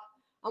shop.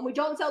 We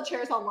don't sell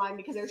chairs online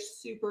because they're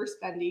super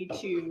spendy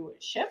to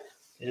ship.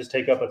 They just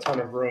take up a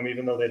ton of room,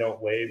 even though they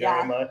don't weigh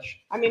very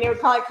much. I mean, it would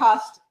probably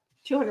cost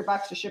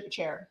 $200 to ship a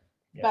chair.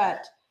 Yeah.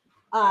 But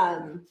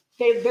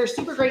they're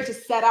super great to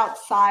set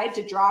outside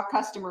to draw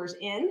customers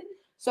in.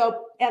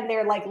 So, and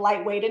they're like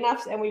lightweight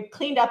enough. And we've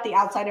cleaned up the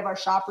outside of our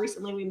shop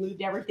recently. We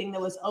moved everything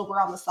that was over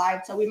on the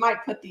side. So we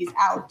might put these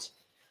out.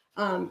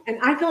 And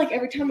I feel like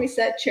every time we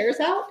set chairs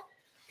out,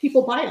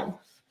 people buy them.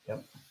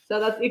 Yep. So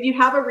that's if you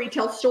have a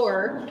retail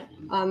store,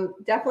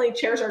 definitely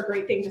chairs are a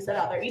great thing to set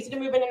out. They're easy to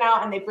move in and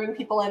out, and they bring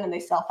people in and they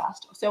sell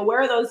fast. So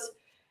where are those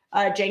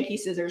janky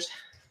scissors?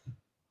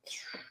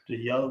 The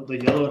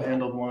yellow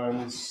handled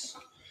ones.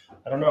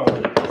 I don't know.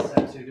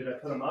 Did I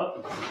put them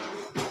up?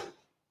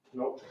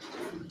 Nope.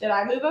 Did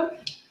I move them?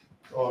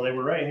 Oh, they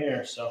were right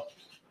here. So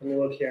let me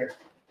look here.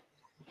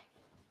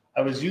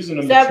 I was using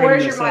them. Zeb, to trim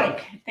where's your this mic? up.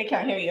 They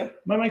can't hear you.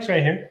 My mic's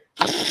right here.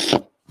 Just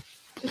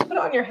put it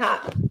on your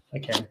hat. I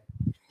can.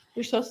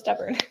 You're so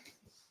stubborn.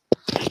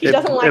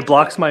 It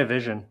blocks my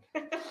vision.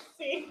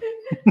 See?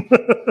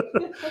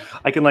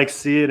 I can like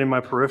see it in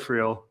my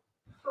peripheral.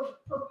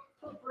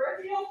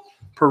 Peripheral?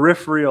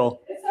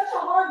 Peripheral. It's such a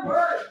hard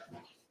word.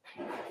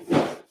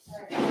 Okay,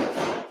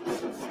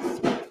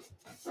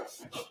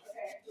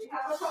 we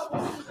have a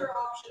couple scissor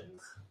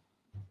options.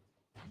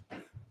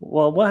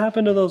 Well, what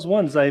happened to those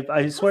ones?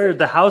 I swear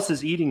the house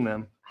is eating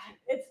them.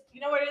 It's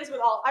you know what it is with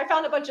all. I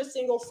found a bunch of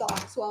single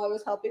socks while I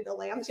was helping the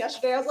lambs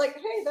yesterday. I was like,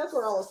 hey, that's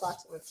where all the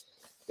socks went.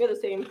 We had the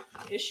same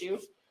issue.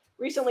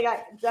 Recently,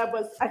 I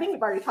think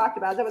we've already talked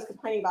about it. Zeb was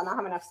complaining about not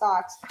having enough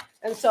socks.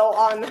 And so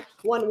on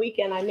one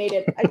weekend, I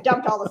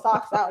dumped all the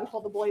socks out and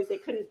told the boys they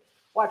couldn't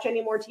watch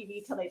any more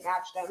TV till they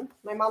matched them.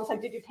 My mom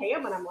said, did you pay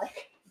them? And I'm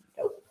like,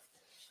 nope.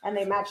 And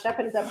they matched up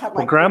and Zeb had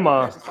like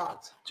Grandma, pairs of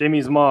socks.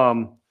 Jamie's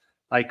mom,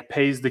 like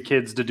pays the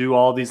kids to do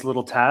all these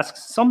little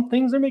tasks. Some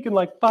things they're making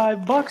like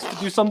 $5 to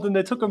do something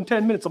that took them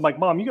 10 minutes. I'm like,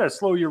 Mom, you got to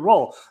slow your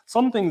roll.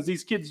 Some things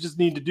these kids just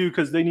need to do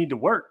because they need to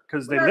work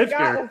because they live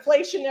here.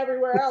 Inflation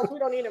everywhere else. We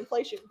don't need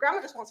inflation.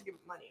 Grandma just wants to give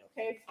money,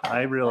 okay?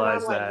 I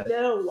realize that. Like,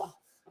 no.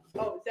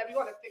 Oh, Zeb, you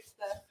want to fix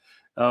the...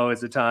 Oh,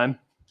 is it time?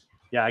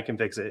 Yeah, I can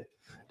fix it.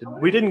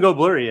 We didn't go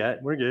blurry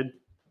yet. We're good.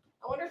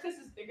 I wonder if this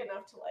is big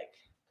enough to like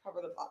cover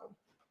the bottom.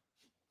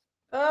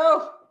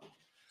 Oh,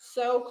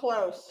 so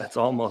close. That's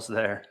almost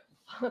there.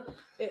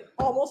 It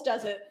almost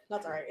does it.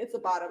 That's all right. It's the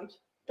bottom.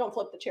 Don't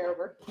flip the chair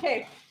over.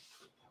 Okay.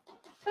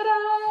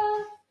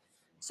 Ta-da!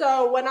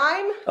 So when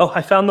I'm... Oh,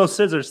 I found those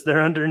scissors.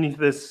 They're underneath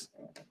this.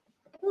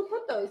 Who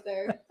put those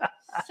there?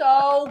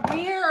 So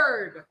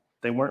weird.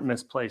 They weren't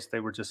misplaced. They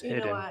were just hidden.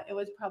 You know what? It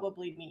was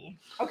probably me.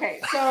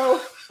 Okay,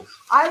 so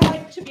I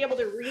like to be able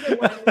to read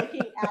it when I'm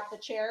looking at the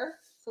chair.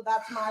 So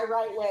that's my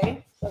right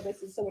way. So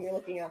this is so when you're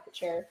looking at the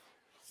chair.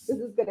 This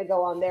is going to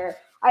go on there.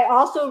 I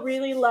also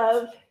really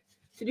love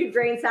to do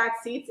grain sack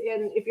seats.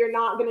 And if you're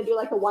not going to do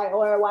like a white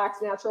oil wax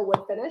natural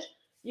wood finish,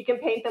 you can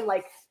paint them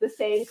like the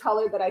same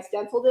color that I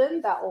stenciled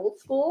in, that old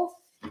school.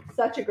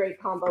 Such a great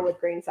combo with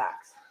grain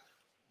sacks.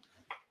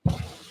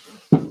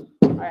 All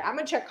right, I'm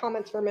going to check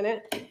comments for a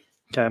minute.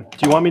 Okay.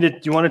 Do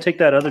you want to take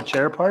that other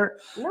chair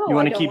apart? No, you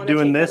want to keep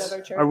doing this?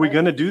 Are we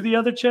going to do the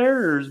other chair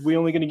or is we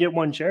only going to get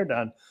one chair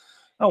done?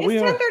 Oh,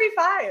 it's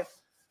 10:35.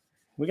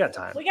 We got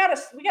time. We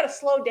gotta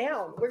slow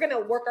down. We're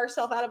gonna work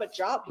ourselves out of a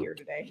job here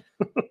today.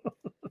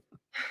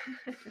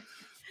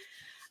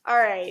 All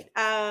right.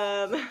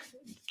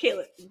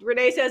 Caitlin,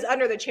 Renee says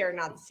under the chair,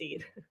 not the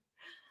seat.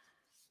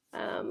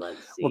 Let's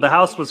see. Well, the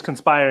house was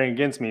conspiring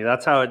against me.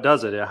 That's how it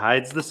does it. It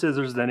hides the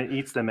scissors, then it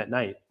eats them at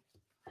night.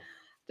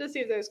 Just see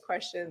if there's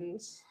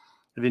questions.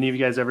 Have any of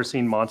you guys ever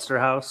seen Monster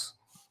House?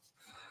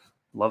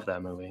 Love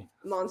that movie.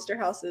 Monster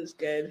House is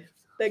good.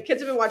 The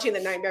kids have been watching The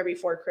Nightmare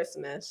Before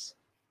Christmas.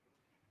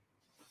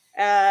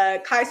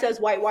 Kai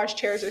says whitewash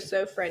chairs are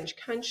so French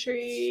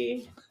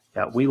country.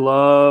 Yeah, we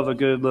love a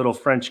good little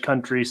French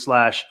country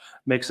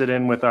 / mix it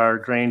in with our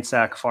grain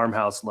sack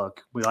farmhouse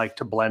look. We like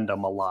to blend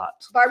them a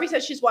lot. Barbie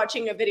says she's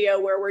watching a video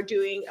where we're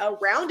doing a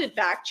rounded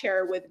back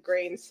chair with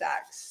grain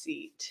sack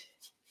seat.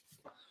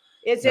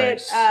 Is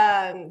nice.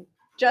 It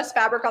just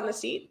fabric on the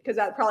seat? Because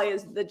that probably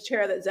is the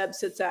chair that Zeb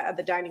sits at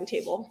the dining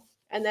table.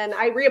 And then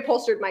I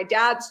reupholstered my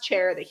dad's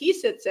chair that he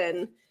sits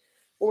in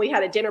when we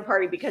had a dinner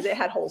party because it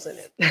had holes in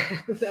it.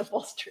 The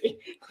upholstery.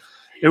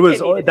 It was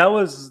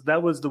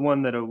that was the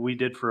one that we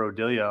did for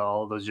Odelia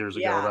all those years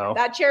ago, though.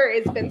 That chair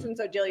has been since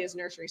Odelia's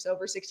nursery, so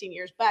over 16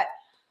 years. But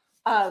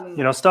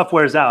stuff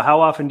wears out. How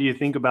often do you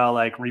think about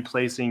like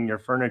replacing your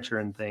furniture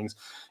and things?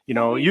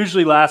 It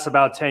usually lasts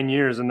about 10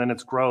 years and then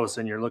it's gross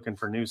and you're looking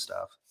for new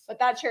stuff. But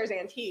that chair is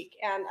antique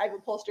and I've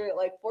upholstered it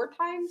like 4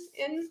 times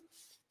in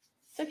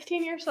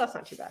 16 years, so that's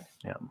not too bad.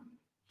 Yeah.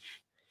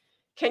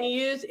 Can you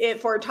use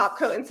it for a top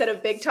coat instead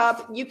of big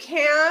top? You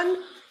can.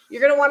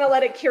 You're going to want to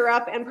let it cure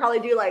up and probably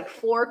do like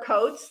 4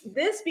 coats.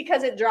 This,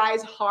 because it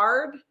dries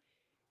hard,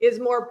 is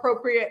more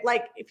appropriate.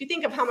 Like if you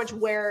think of how much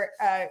wear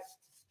a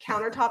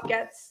countertop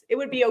gets, it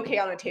would be okay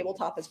on a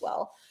tabletop as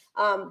well.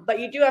 But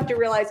you do have to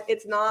realize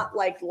it's not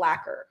like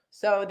lacquer.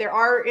 So there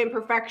are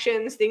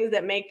imperfections, things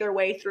that make their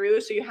way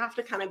through. So you have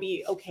to kind of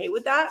be okay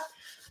with that.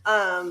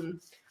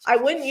 I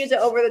wouldn't use it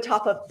over the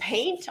top of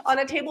paint on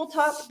a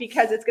tabletop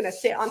because it's going to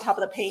sit on top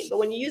of the paint. But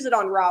when you use it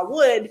on raw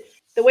wood,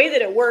 the way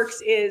that it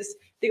works is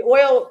the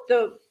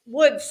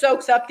wood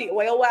soaks up the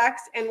oil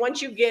wax. And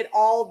once you get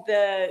all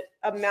the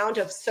amount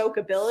of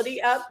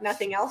soakability up,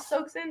 nothing else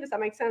soaks in. Does that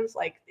make sense?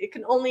 Like it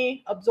can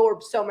only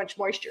absorb so much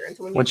moisture. And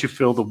so once you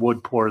fill the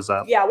wood pores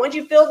up. Yeah. Once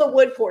you fill the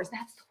wood pores,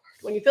 that's the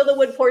word. When you fill the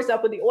wood pores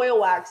up with the oil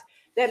wax,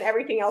 then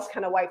everything else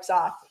kind of wipes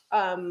off.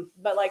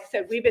 But like I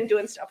said, we've been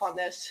doing stuff on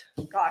this,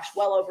 gosh,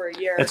 well over a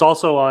year. It's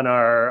also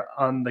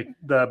on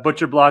the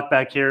butcher block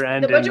back here,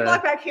 and the butcher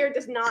block back here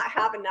does not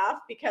have enough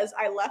because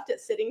I left it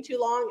sitting too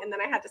long, and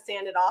then I had to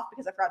sand it off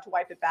because I forgot to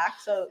wipe it back.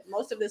 So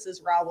most of this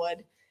is raw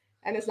wood,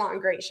 and it's not in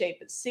great shape.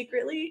 But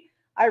secretly,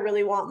 I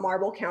really want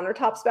marble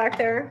countertops back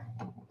there.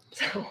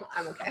 So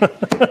I'm okay.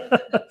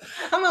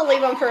 I'm gonna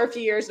leave them for a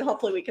few years, and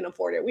hopefully we can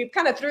afford it. We've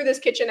kind of through this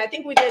kitchen. I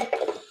think we did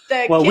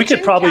the. Well, we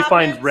could probably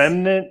cabinets. find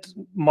remnant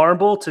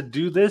marble to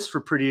do this for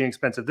pretty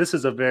inexpensive. This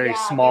is a very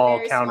small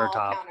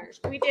countertop.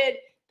 We did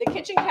the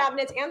kitchen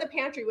cabinets and the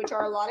pantry, which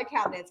are a lot of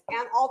cabinets,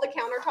 and all the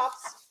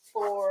countertops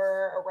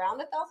for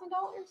around $1,000.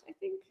 I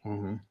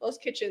think those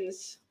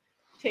kitchens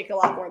take a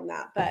lot more than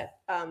that. But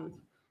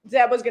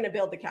Zeb was going to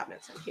build the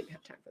cabinets, and he didn't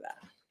have time for that.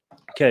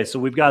 Okay, so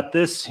we've got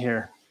this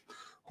here.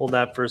 Hold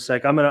that for a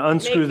sec. I'm going to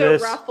unscrew Make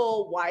this. The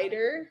ruffle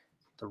wider.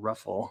 The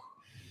ruffle.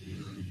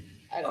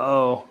 I don't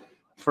know.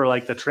 For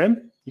like the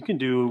trim? You can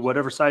do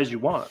whatever size you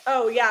want.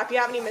 Oh, yeah. If you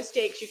have any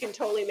mistakes, you can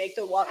totally make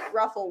the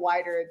ruffle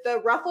wider. The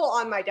ruffle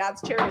on my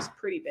dad's chair is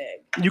pretty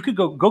big. You could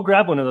go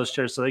grab one of those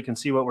chairs so they can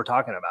see what we're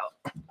talking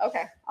about.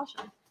 Okay, I'll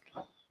show you.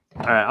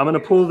 All right, I'm going to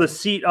pull the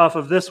seat off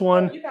of this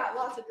one. You got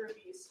lots of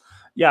groupies.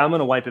 Yeah, I'm going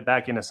to wipe it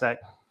back in a sec.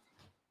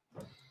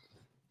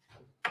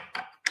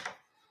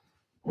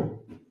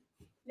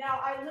 Now,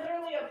 I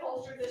literally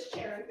upholstered this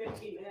chair in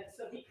 15 minutes,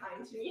 so be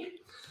kind to me.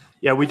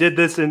 Yeah, we did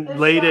this in the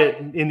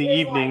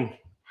evening. Like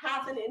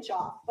half an inch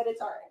off, but it's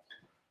all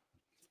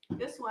right.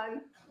 This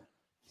one,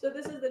 so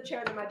this is the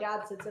chair that my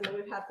dad sits in that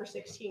we've had for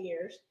 16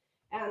 years,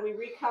 and we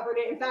recovered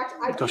it. In fact,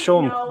 go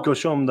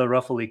show him the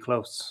ruffly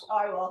close. Oh,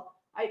 I will.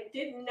 I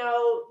didn't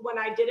know when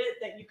I did it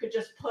that you could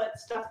just put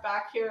stuff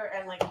back here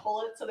and like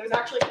pull it. So there's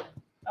actually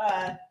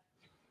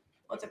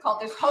what's it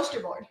called? There's poster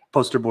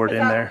board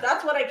in there.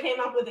 That's what I came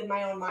up with in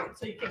my own mind.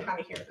 So you can kind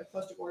of hear the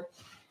poster board.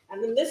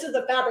 And then this is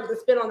the fabric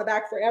that's been on the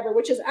back forever,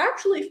 which is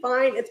actually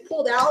fine. It's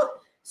pulled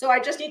out. So I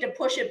just need to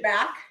push it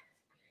back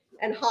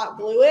and hot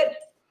glue it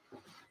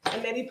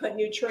and maybe put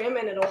new trim,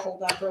 and it'll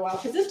hold up for a while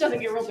because this doesn't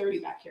get real dirty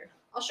back here.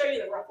 I'll show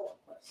you the ruffle up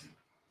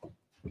close.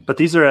 But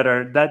these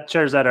are that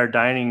chair's at our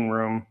dining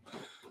room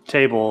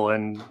table,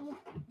 and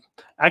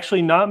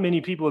actually not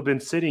many people have been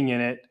sitting in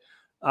it.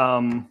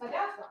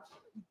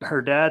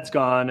 Her dad's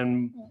gone,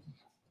 and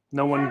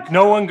no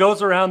one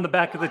goes around the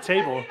back of the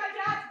table. My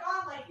dad's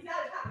gone, like he's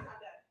out of town.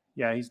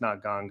 Yeah, he's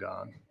not gone.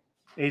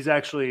 He's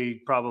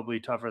actually probably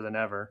tougher than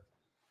ever.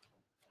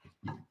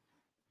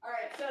 All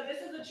right, so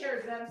this is the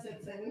chair Zeb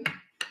sits in,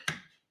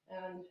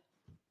 and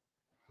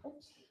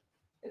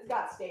it's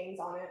got stains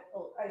on it.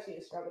 Oh, I just need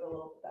to scrub it a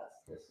little. That's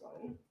this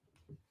one.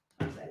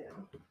 Upside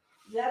down.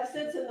 Zeb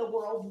sits in the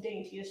world's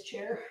daintiest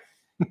chair.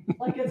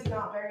 Like it's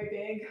not very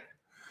big.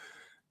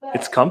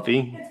 It's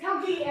comfy. It's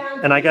comfy,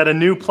 and I got a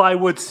new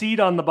plywood seat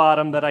on the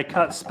bottom that I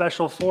cut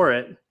special for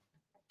it.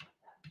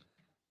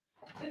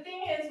 The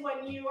thing is,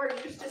 when you are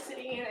used to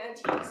sitting in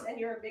antiques and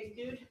you're a big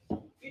dude,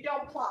 you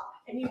don't plop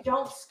and you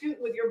don't scoot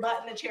with your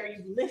butt in the chair.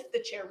 You lift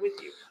the chair with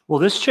you. Well,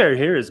 this chair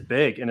here is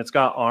big and it's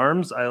got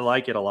arms. I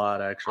like it a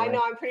lot, actually. I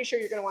know. I'm pretty sure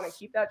you're going to want to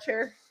keep that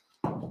chair.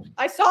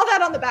 I saw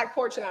that on the back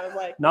porch and I was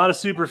like, not a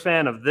super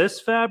fan of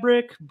this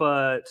fabric,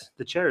 but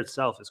the chair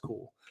itself is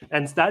cool.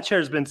 And that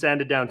chair's been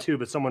sanded down too,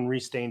 but someone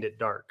restained it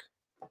dark.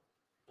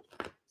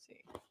 Let's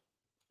see.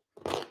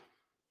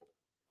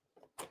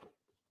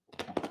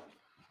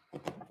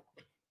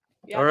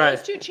 Yeah, all right.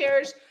 Those two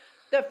chairs,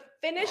 the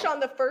finish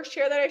on the first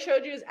chair that I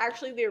showed you is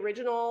actually the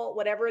original,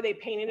 whatever they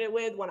painted it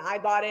with when I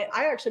bought it.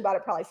 I actually bought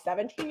it probably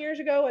 17 years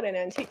ago at an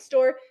antique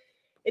store.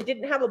 It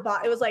didn't have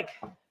it was like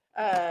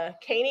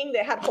caning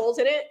that had holes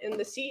in it in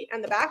the seat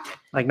and the back.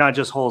 Like not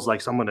just holes,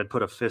 like someone had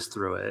put a fist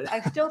through it. I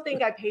still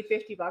think I paid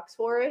 $50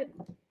 for it.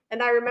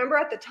 And I remember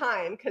at the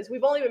time, because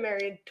we've only been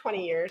married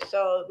 20 years,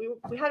 so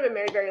we hadn't been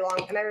married very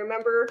long. And I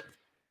remember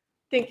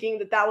thinking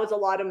that was a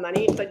lot of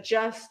money, but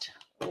just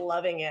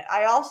loving it.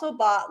 I also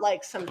bought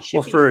like some chippy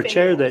Well, for a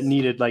chair that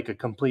needed like a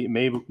complete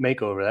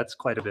makeover, that's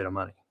quite a bit of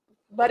money.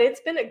 But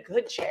it's been a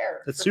good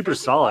chair. It's super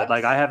solid.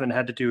 Like I haven't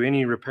had to do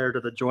any repair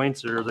to the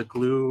joints or the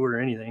glue or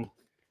anything.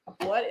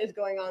 What is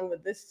going on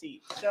with this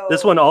seat? So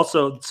this one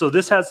also, so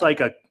this has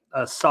like a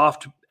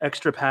soft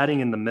extra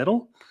padding in the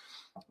middle,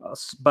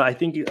 but I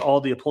think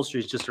all the upholstery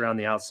is just around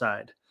the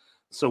outside.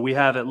 So we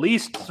have at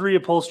least 3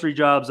 upholstery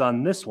jobs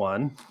on this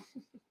one.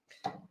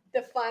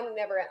 The fun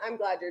never ends. I'm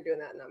glad you're doing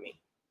that, not me.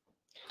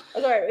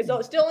 Oh, sorry, so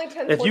it's still only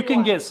 10. If you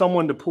can get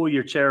someone to pull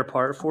your chair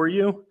apart for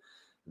you,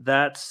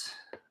 that's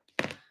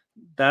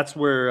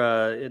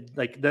where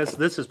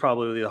this is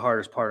probably the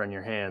hardest part on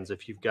your hands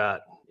if you've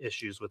got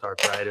issues with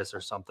arthritis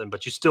or something,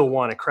 but you still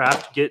want to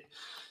craft, get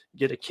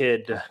a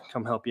kid to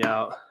come help you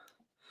out.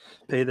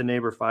 Pay the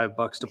neighbor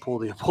 $5 to pull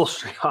the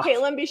upholstery off.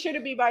 Caitlin, be sure to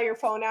be by your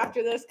phone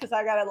after this because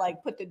I gotta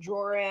like put the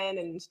drawer in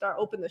and start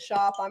open the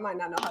shop. I might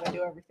not know how to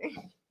do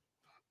everything.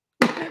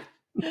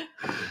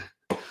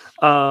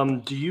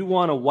 Do you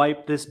want to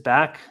wipe this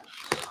back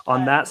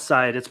on that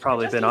side? It's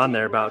probably been on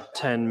there about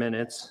 10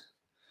 minutes.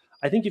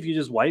 I think if you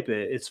just wipe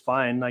it, it's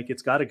fine. Like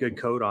it's got a good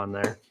coat on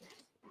there.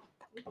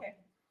 Okay.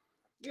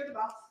 You're the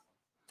boss.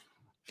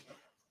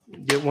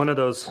 Get one of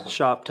those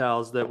shop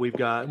towels that we've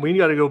got. We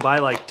got to go buy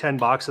like 10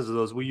 boxes of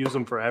those. We use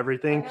them for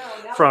everything,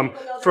 from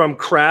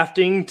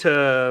crafting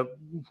to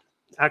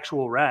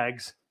actual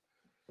rags.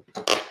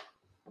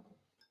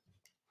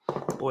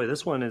 Boy,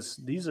 this one is.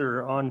 These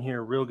are on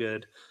here real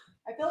good.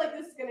 I feel like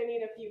this is gonna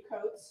need a few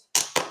coats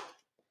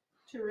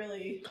to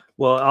really.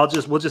 Well,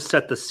 we'll just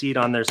set the seat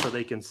on there so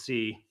they can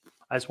see.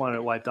 I just wanted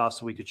it wiped off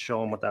so we could show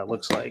them what that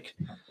looks like.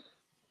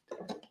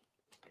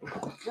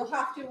 You'll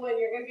have to, when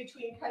you're in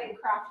between cutting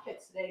craft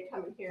kits today,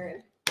 come in here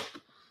and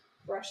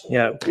brush them.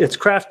 Yeah, it's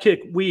craft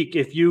kit week.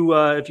 If you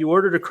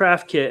ordered a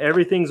craft kit,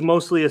 everything's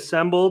mostly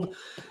assembled.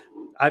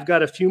 I've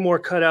got a few more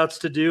cutouts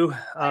to do.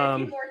 A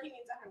few more, he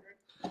needs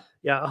 100.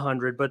 Yeah,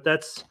 100, but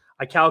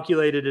I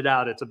calculated it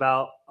out. It's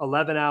about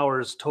 11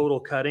 hours total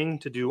cutting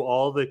to do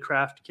all the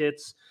craft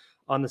kits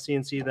on the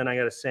CNC. Then I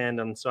got to sand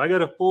them. So I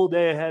got a full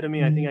day ahead of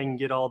me. I think I can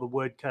get all the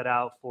wood cut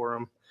out for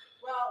them.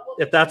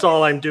 If that's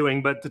all I'm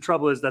doing, but the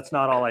trouble is that's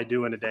not all I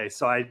do in a day.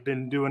 So I've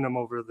been doing them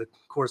over the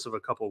course of a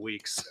couple of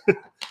weeks. We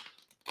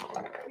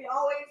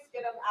always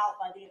get them out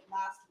by the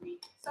last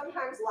week.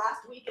 Sometimes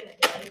last week in a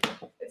day.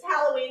 It's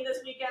Halloween this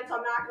weekend, so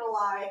I'm not gonna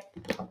lie.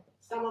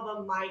 Some of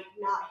them might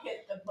not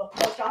hit the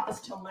post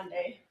office till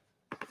Monday.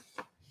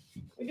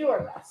 We do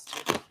our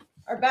best.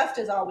 Our best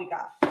is all we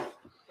got.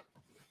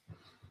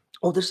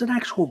 Oh, there's an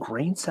actual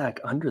grain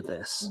sack under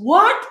this.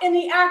 What in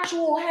the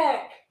actual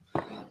heck?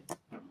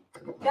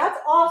 That's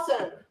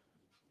awesome.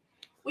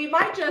 We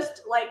might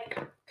just like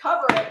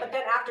cover it, but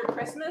then after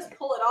Christmas,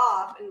 pull it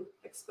off and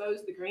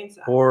expose the grain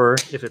sack. Or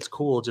if it's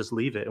cool, just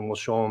leave it and we'll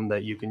show them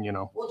that you can,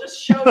 We'll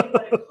just show you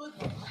what it could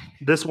look like.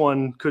 This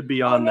one could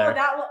be on there.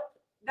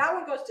 That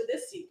one goes to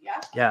this seat,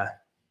 yeah? Yeah.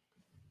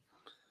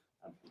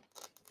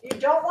 You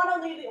don't want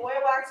to leave the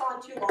oil wax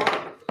on too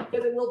long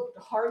because it will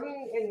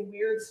harden in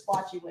weird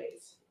splotchy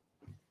ways.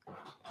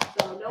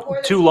 So no more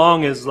than too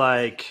long is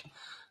like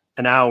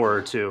an hour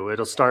or two.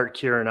 It'll start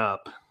curing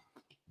up.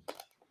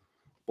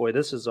 Boy,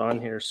 this is on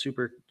here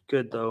super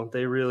good though.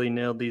 They really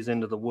nailed these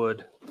into the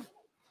wood.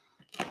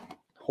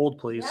 Hold,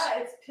 please. Yeah,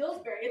 it's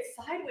Pillsbury. It's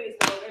sideways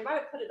though. They might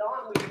have put it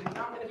on weird. You're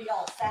not going to be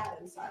all sad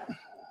inside.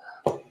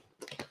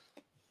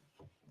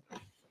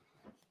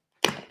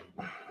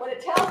 What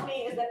it tells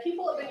me is that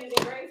people have been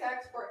using grain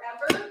sacks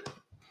forever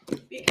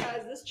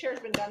because this chair's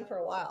been done for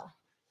a while.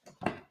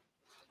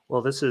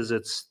 Well, this is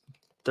its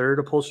third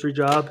upholstery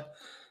job,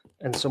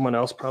 and someone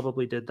else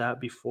probably did that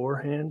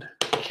beforehand.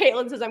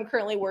 Caitlin says I'm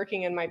currently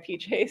working in my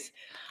PJs.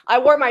 I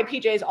wore my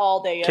PJs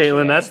all day yesterday.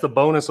 Caitlin, that's the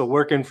bonus of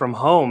working from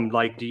home.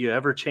 Like, do you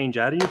ever change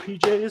out of your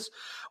PJs?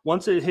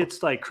 Once it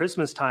hits like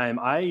Christmas time,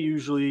 I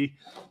usually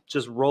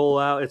just roll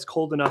out. It's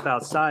cold enough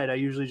outside. I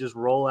usually just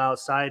roll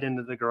outside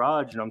into the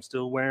garage and I'm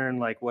still wearing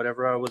like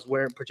whatever I was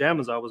wearing,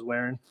 pajamas I was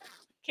wearing.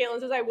 Caitlin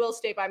says I will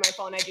stay by my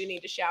phone. I do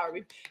need to shower.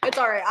 It's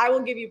all right. I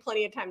will give you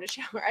plenty of time to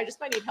shower. I just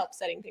might need help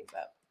setting things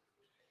up.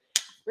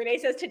 Renee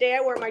says today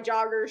I wear my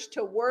joggers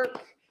to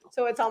work.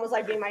 So it's almost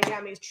like being my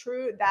Jami's.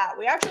 True that.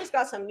 We actually just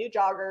got some new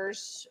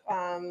joggers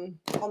on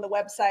the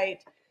website.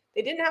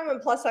 They didn't have them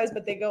in plus size,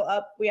 but they go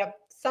up. We have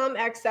some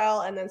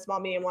XL and then small,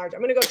 medium, large. I'm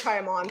going to go try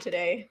them on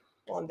today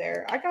while I'm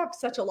there. I got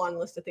such a long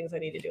list of things I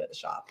need to do at the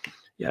shop.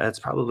 Yeah, it's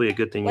probably a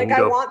good thing. Like,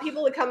 I want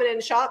people to come in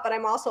and shop, but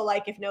I'm also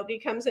like, if nobody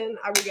comes in,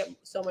 I will get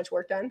so much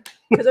work done.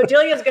 Because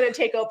Odelia's going to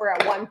take over at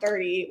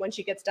 1:30 when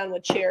she gets done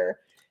with cheer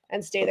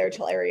and stay there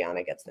till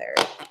Ariana gets there.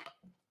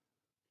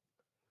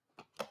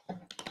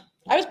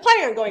 I was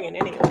planning on going in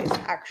anyways,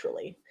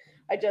 actually.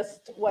 I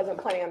just wasn't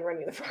planning on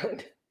running the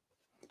front.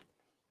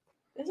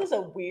 This is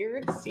a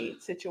weird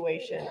seat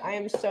situation. I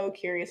am so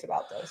curious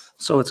about this.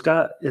 So it's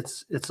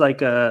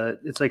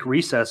like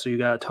recess, so you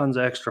got tons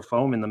of extra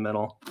foam in the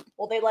middle.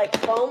 Well, they like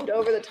foamed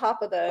over the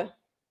top of the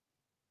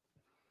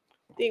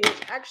thing,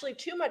 which actually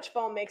too much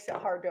foam makes it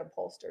hard to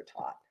upholster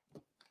taut.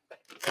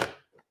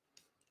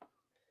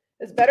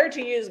 It's better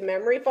to use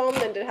memory foam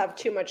than to have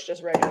too much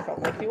just regular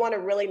foam. Like if you want a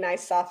really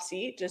nice soft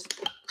seat, just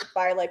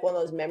buy like one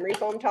of those memory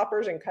foam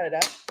toppers and cut it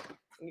up,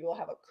 and you will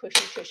have a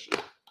cushy tushy.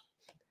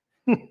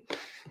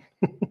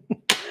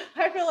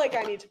 I feel like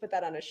I need to put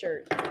that on a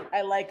shirt.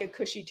 I like a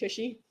cushy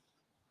tushy.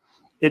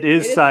 It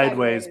is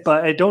sideways,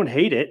 but I don't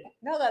hate it.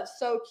 No, that's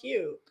so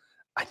cute.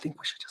 I think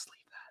we should just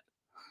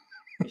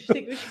leave that. You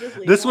think we should just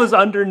leave This that? was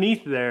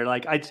underneath there.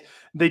 Like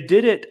they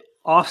did it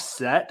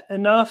offset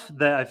enough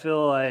that I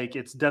feel like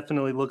it's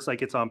definitely looks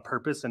like it's on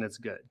purpose and it's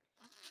good.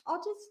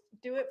 I'll just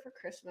do it for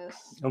Christmas.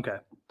 Okay.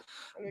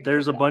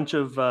 There's a bunch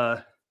of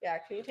yeah,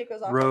 can you take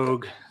those off?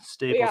 Rogue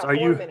staples. We got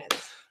 4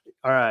 minutes.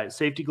 All right,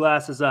 safety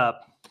glasses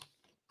up.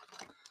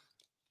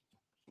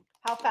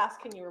 How fast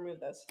can you remove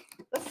this?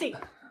 Let's see.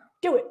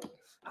 Do it.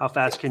 How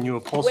fast can you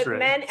upholster With it?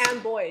 men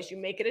and boys, you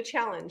make it a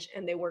challenge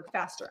and they work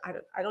faster.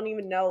 I don't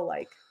even know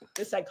like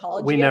the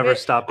psychology. We never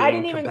stop being I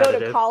didn't even go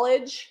to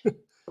college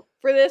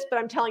for this, but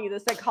I'm telling you,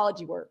 the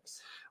psychology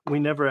works. We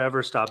never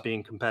ever stop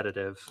being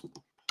competitive.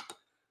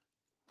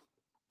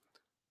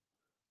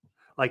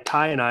 Like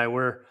Ty and I,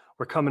 we're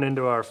We're coming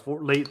into our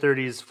late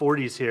 30s,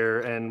 40s here,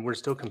 and we're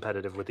still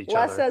competitive with each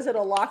Les other. says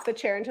it'll lock the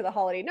chair into the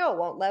holiday. No, it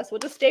won't, Les. We'll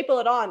just staple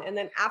it on, and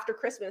then after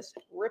Christmas,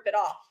 rip it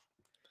off.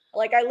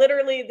 Like I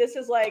literally, this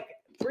is like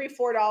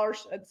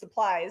 $3-4 in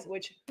supplies,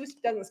 which who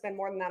doesn't spend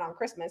more than that on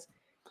Christmas,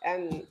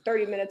 and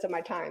 30 minutes of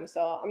my time.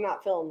 So I'm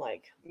not feeling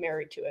like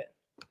married to it.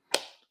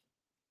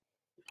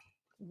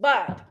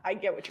 But I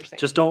get what you're saying.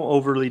 Just don't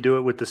overly do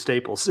it with the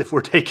staples if we're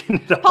taking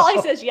it off.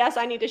 Polly says, yes,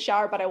 I need to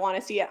shower, but I want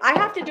to see it. I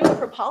have to do it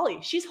for Polly.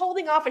 She's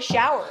holding off a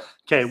shower.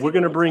 Okay, we're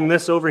going to bring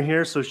this over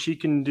here so she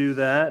can do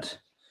that.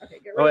 Okay,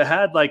 get Oh, ready. it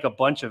had like a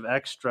bunch of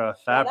extra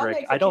fabric.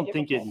 makes it I don't too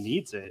think it difficult.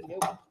 needs it.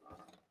 Nope.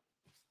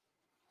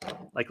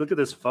 Like, look at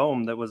this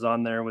foam that was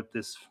on there with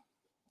this,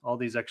 all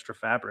these extra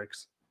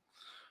fabrics.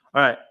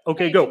 All right.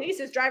 Okay, Hey, go.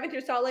 Denise is driving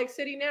through Salt Lake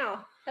City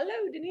now.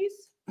 Hello,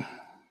 Denise.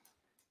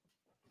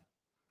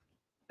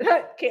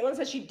 Caitlin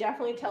says she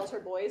definitely tells her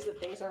boys that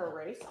things are a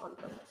race on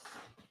purpose.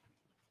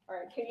 All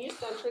right, can you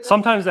center this?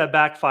 Sometimes that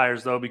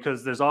backfires, though,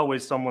 because there's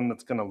always someone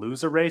that's going to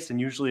lose a race,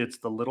 and usually it's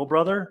the little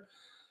brother.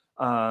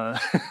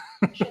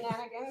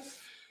 Shenanigans.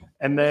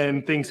 And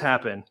then things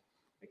happen.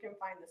 We can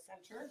find the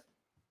center.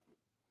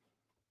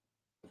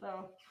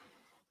 So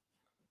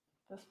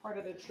this part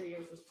of the tree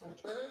is the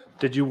center.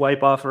 Did you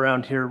wipe off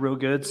around here real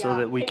good so Yeah.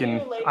 that we Can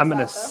can? you lay I'm this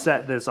going out, to though?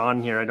 set this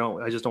on here.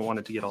 I just don't want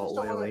it to get all Just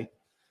don't want oily.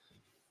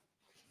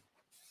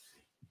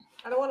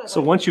 I don't want to. So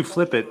once you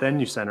flip it, then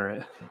you center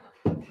it.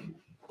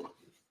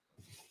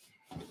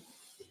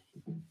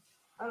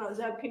 I don't know,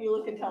 Zeb, can you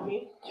look and tell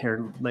me?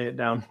 Here, lay it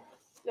down.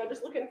 No,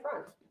 just look in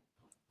front.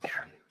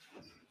 Here.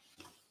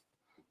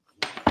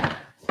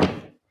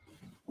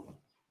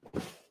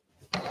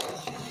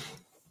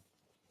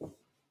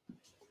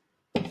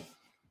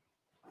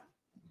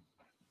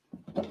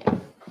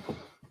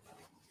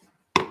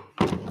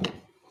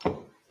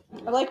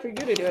 I'd like for you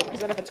to do it, because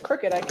then if it's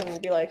crooked, I can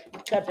be like,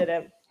 Zeb did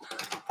it.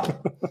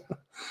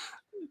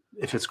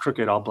 If it's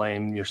crooked, I'll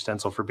blame your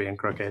stencil for being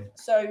crooked.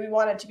 So we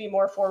want it to be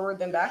more forward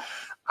than back?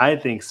 I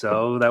think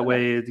so. That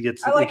way it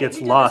gets I like it gets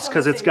it. You did lost this on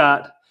because the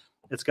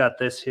it's got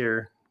this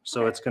here,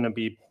 so Okay. it's going to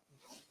be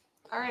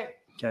All right.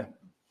 okay.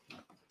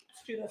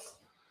 Let's do this.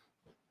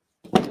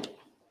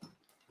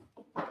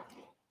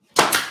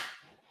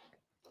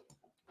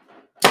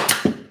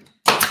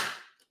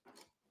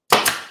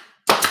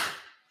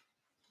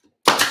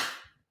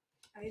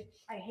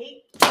 I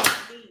hate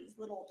these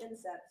little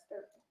insects.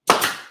 They're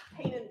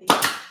pain in the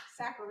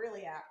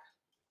sacroiliac.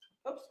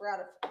 Oops, we're out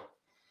of.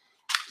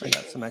 I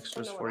got some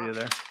extras Oh, no, for we're you not.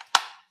 there.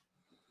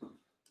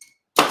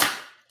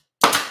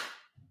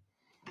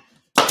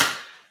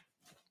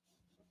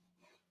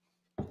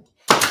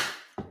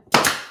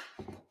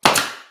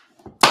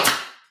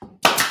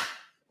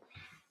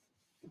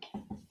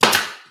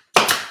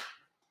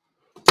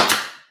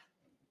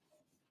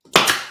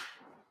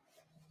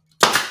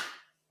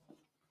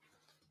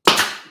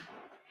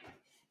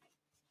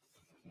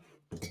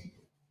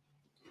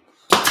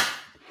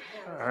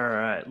 All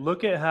right,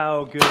 look at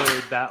how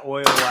good that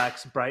oil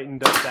wax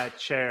brightened up that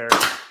chair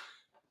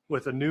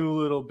with a new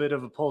little bit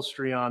of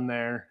upholstery on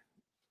there.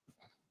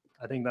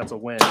 I think that's a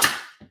win.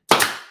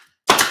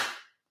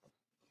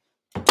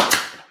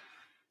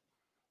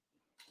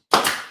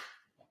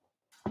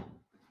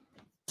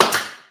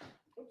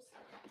 Oops.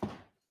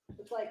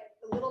 It's like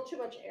a little too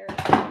much air.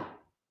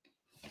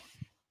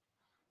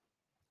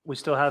 We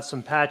still have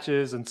some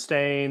patches and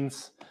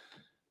stains.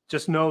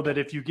 Just know that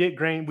if you get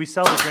grain, we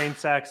sell the grain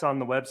sacks on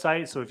the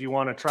website. So if you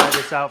want to try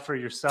this out for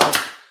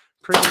yourself,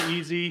 pretty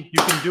easy.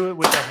 You can do it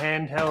with a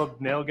handheld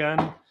nail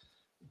gun.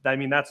 I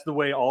mean, that's the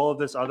way all of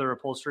this other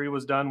upholstery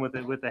was done with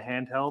it, with the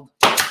handheld,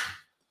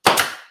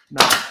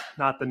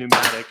 not the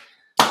pneumatic.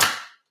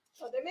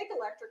 Oh, they make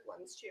electric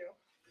ones too.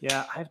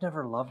 Yeah, I've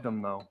never loved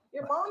them though.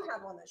 Your mom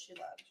had one that she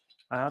loved.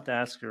 I have to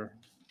ask her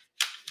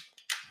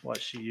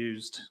what she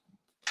used,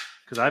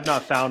 because I've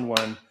not found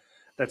one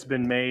that's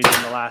been made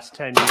in the last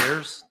 10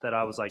 years that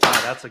I was like,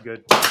 yeah, that's a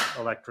good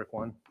electric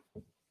one.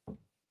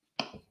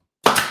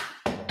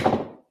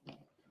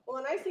 Well,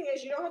 the nice thing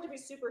is you don't have to be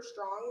super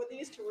strong with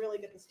these to really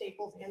get the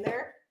staples in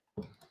there.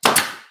 And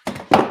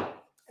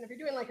if you're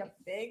doing like a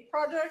big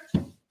project,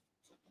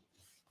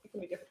 it can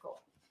be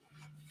difficult.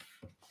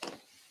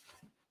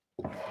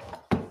 I'm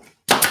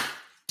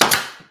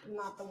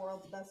not the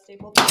world's best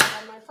staple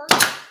on my part,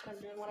 but I'm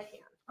doing what I can.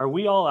 Are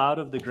we all out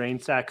of the grain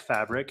sack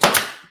fabric?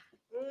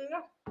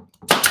 No.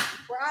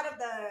 We're out of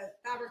the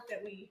fabric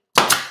that we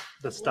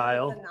The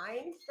style? The 9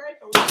 stripe,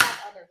 but we have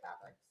other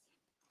fabrics.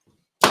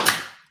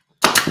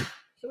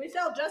 So we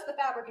sell just the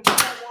fabric if you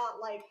don't want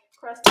like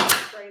crusty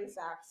grain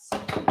sacks.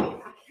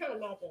 I can't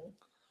imagine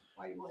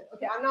why you would.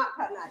 Okay, I'm not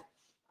cutting that.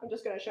 I'm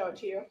just going to show it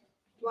to you.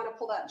 You want to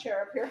pull that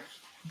chair up here?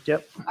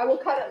 Yep. I will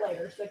cut it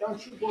later, so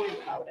don't you worry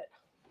about it.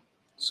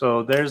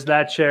 So there's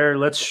that chair.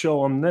 Let's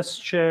show them this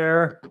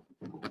chair.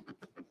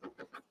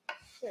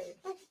 There you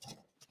go.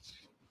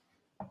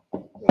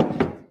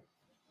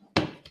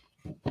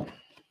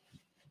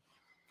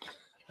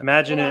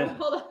 Imagine it.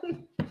 Hold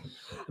on.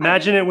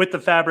 Imagine it with the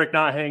fabric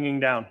not hanging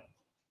down.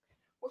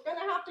 We're going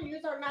to have to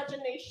use our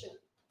imagination.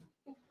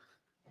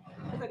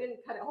 I didn't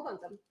cut it. Hold on,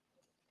 Zim.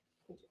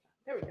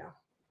 There we go.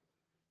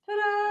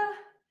 Ta-da!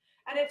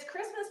 And it's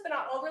Christmas, but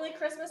not overly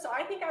Christmas. So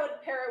I think I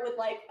would pair it with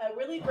like a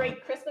really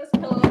great Christmas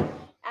pillow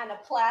and a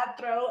plaid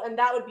throw, and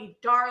that would be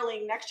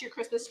darling next to your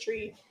Christmas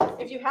tree.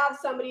 If you have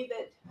somebody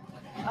that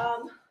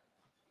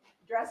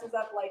dresses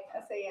up like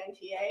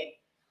Santa,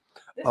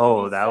 this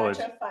would be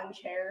such a fun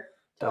chair.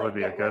 That would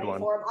be a good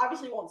one.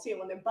 Obviously, you won't see it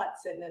when their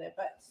butt's sitting in it,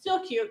 but still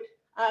cute.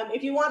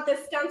 If you want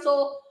this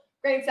stencil,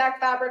 grain sack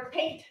fabric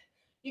paint,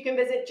 you can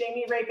visit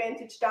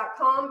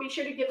JamiRayVintage.com. Be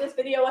sure to give this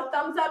video a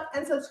thumbs up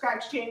and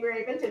subscribe to Jami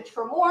Ray Vintage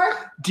for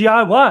more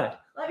DIY.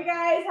 Love you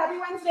guys. Happy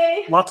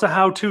Wednesday. Lots of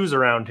how-tos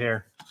around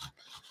here.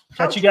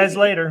 Catch you guys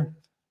later.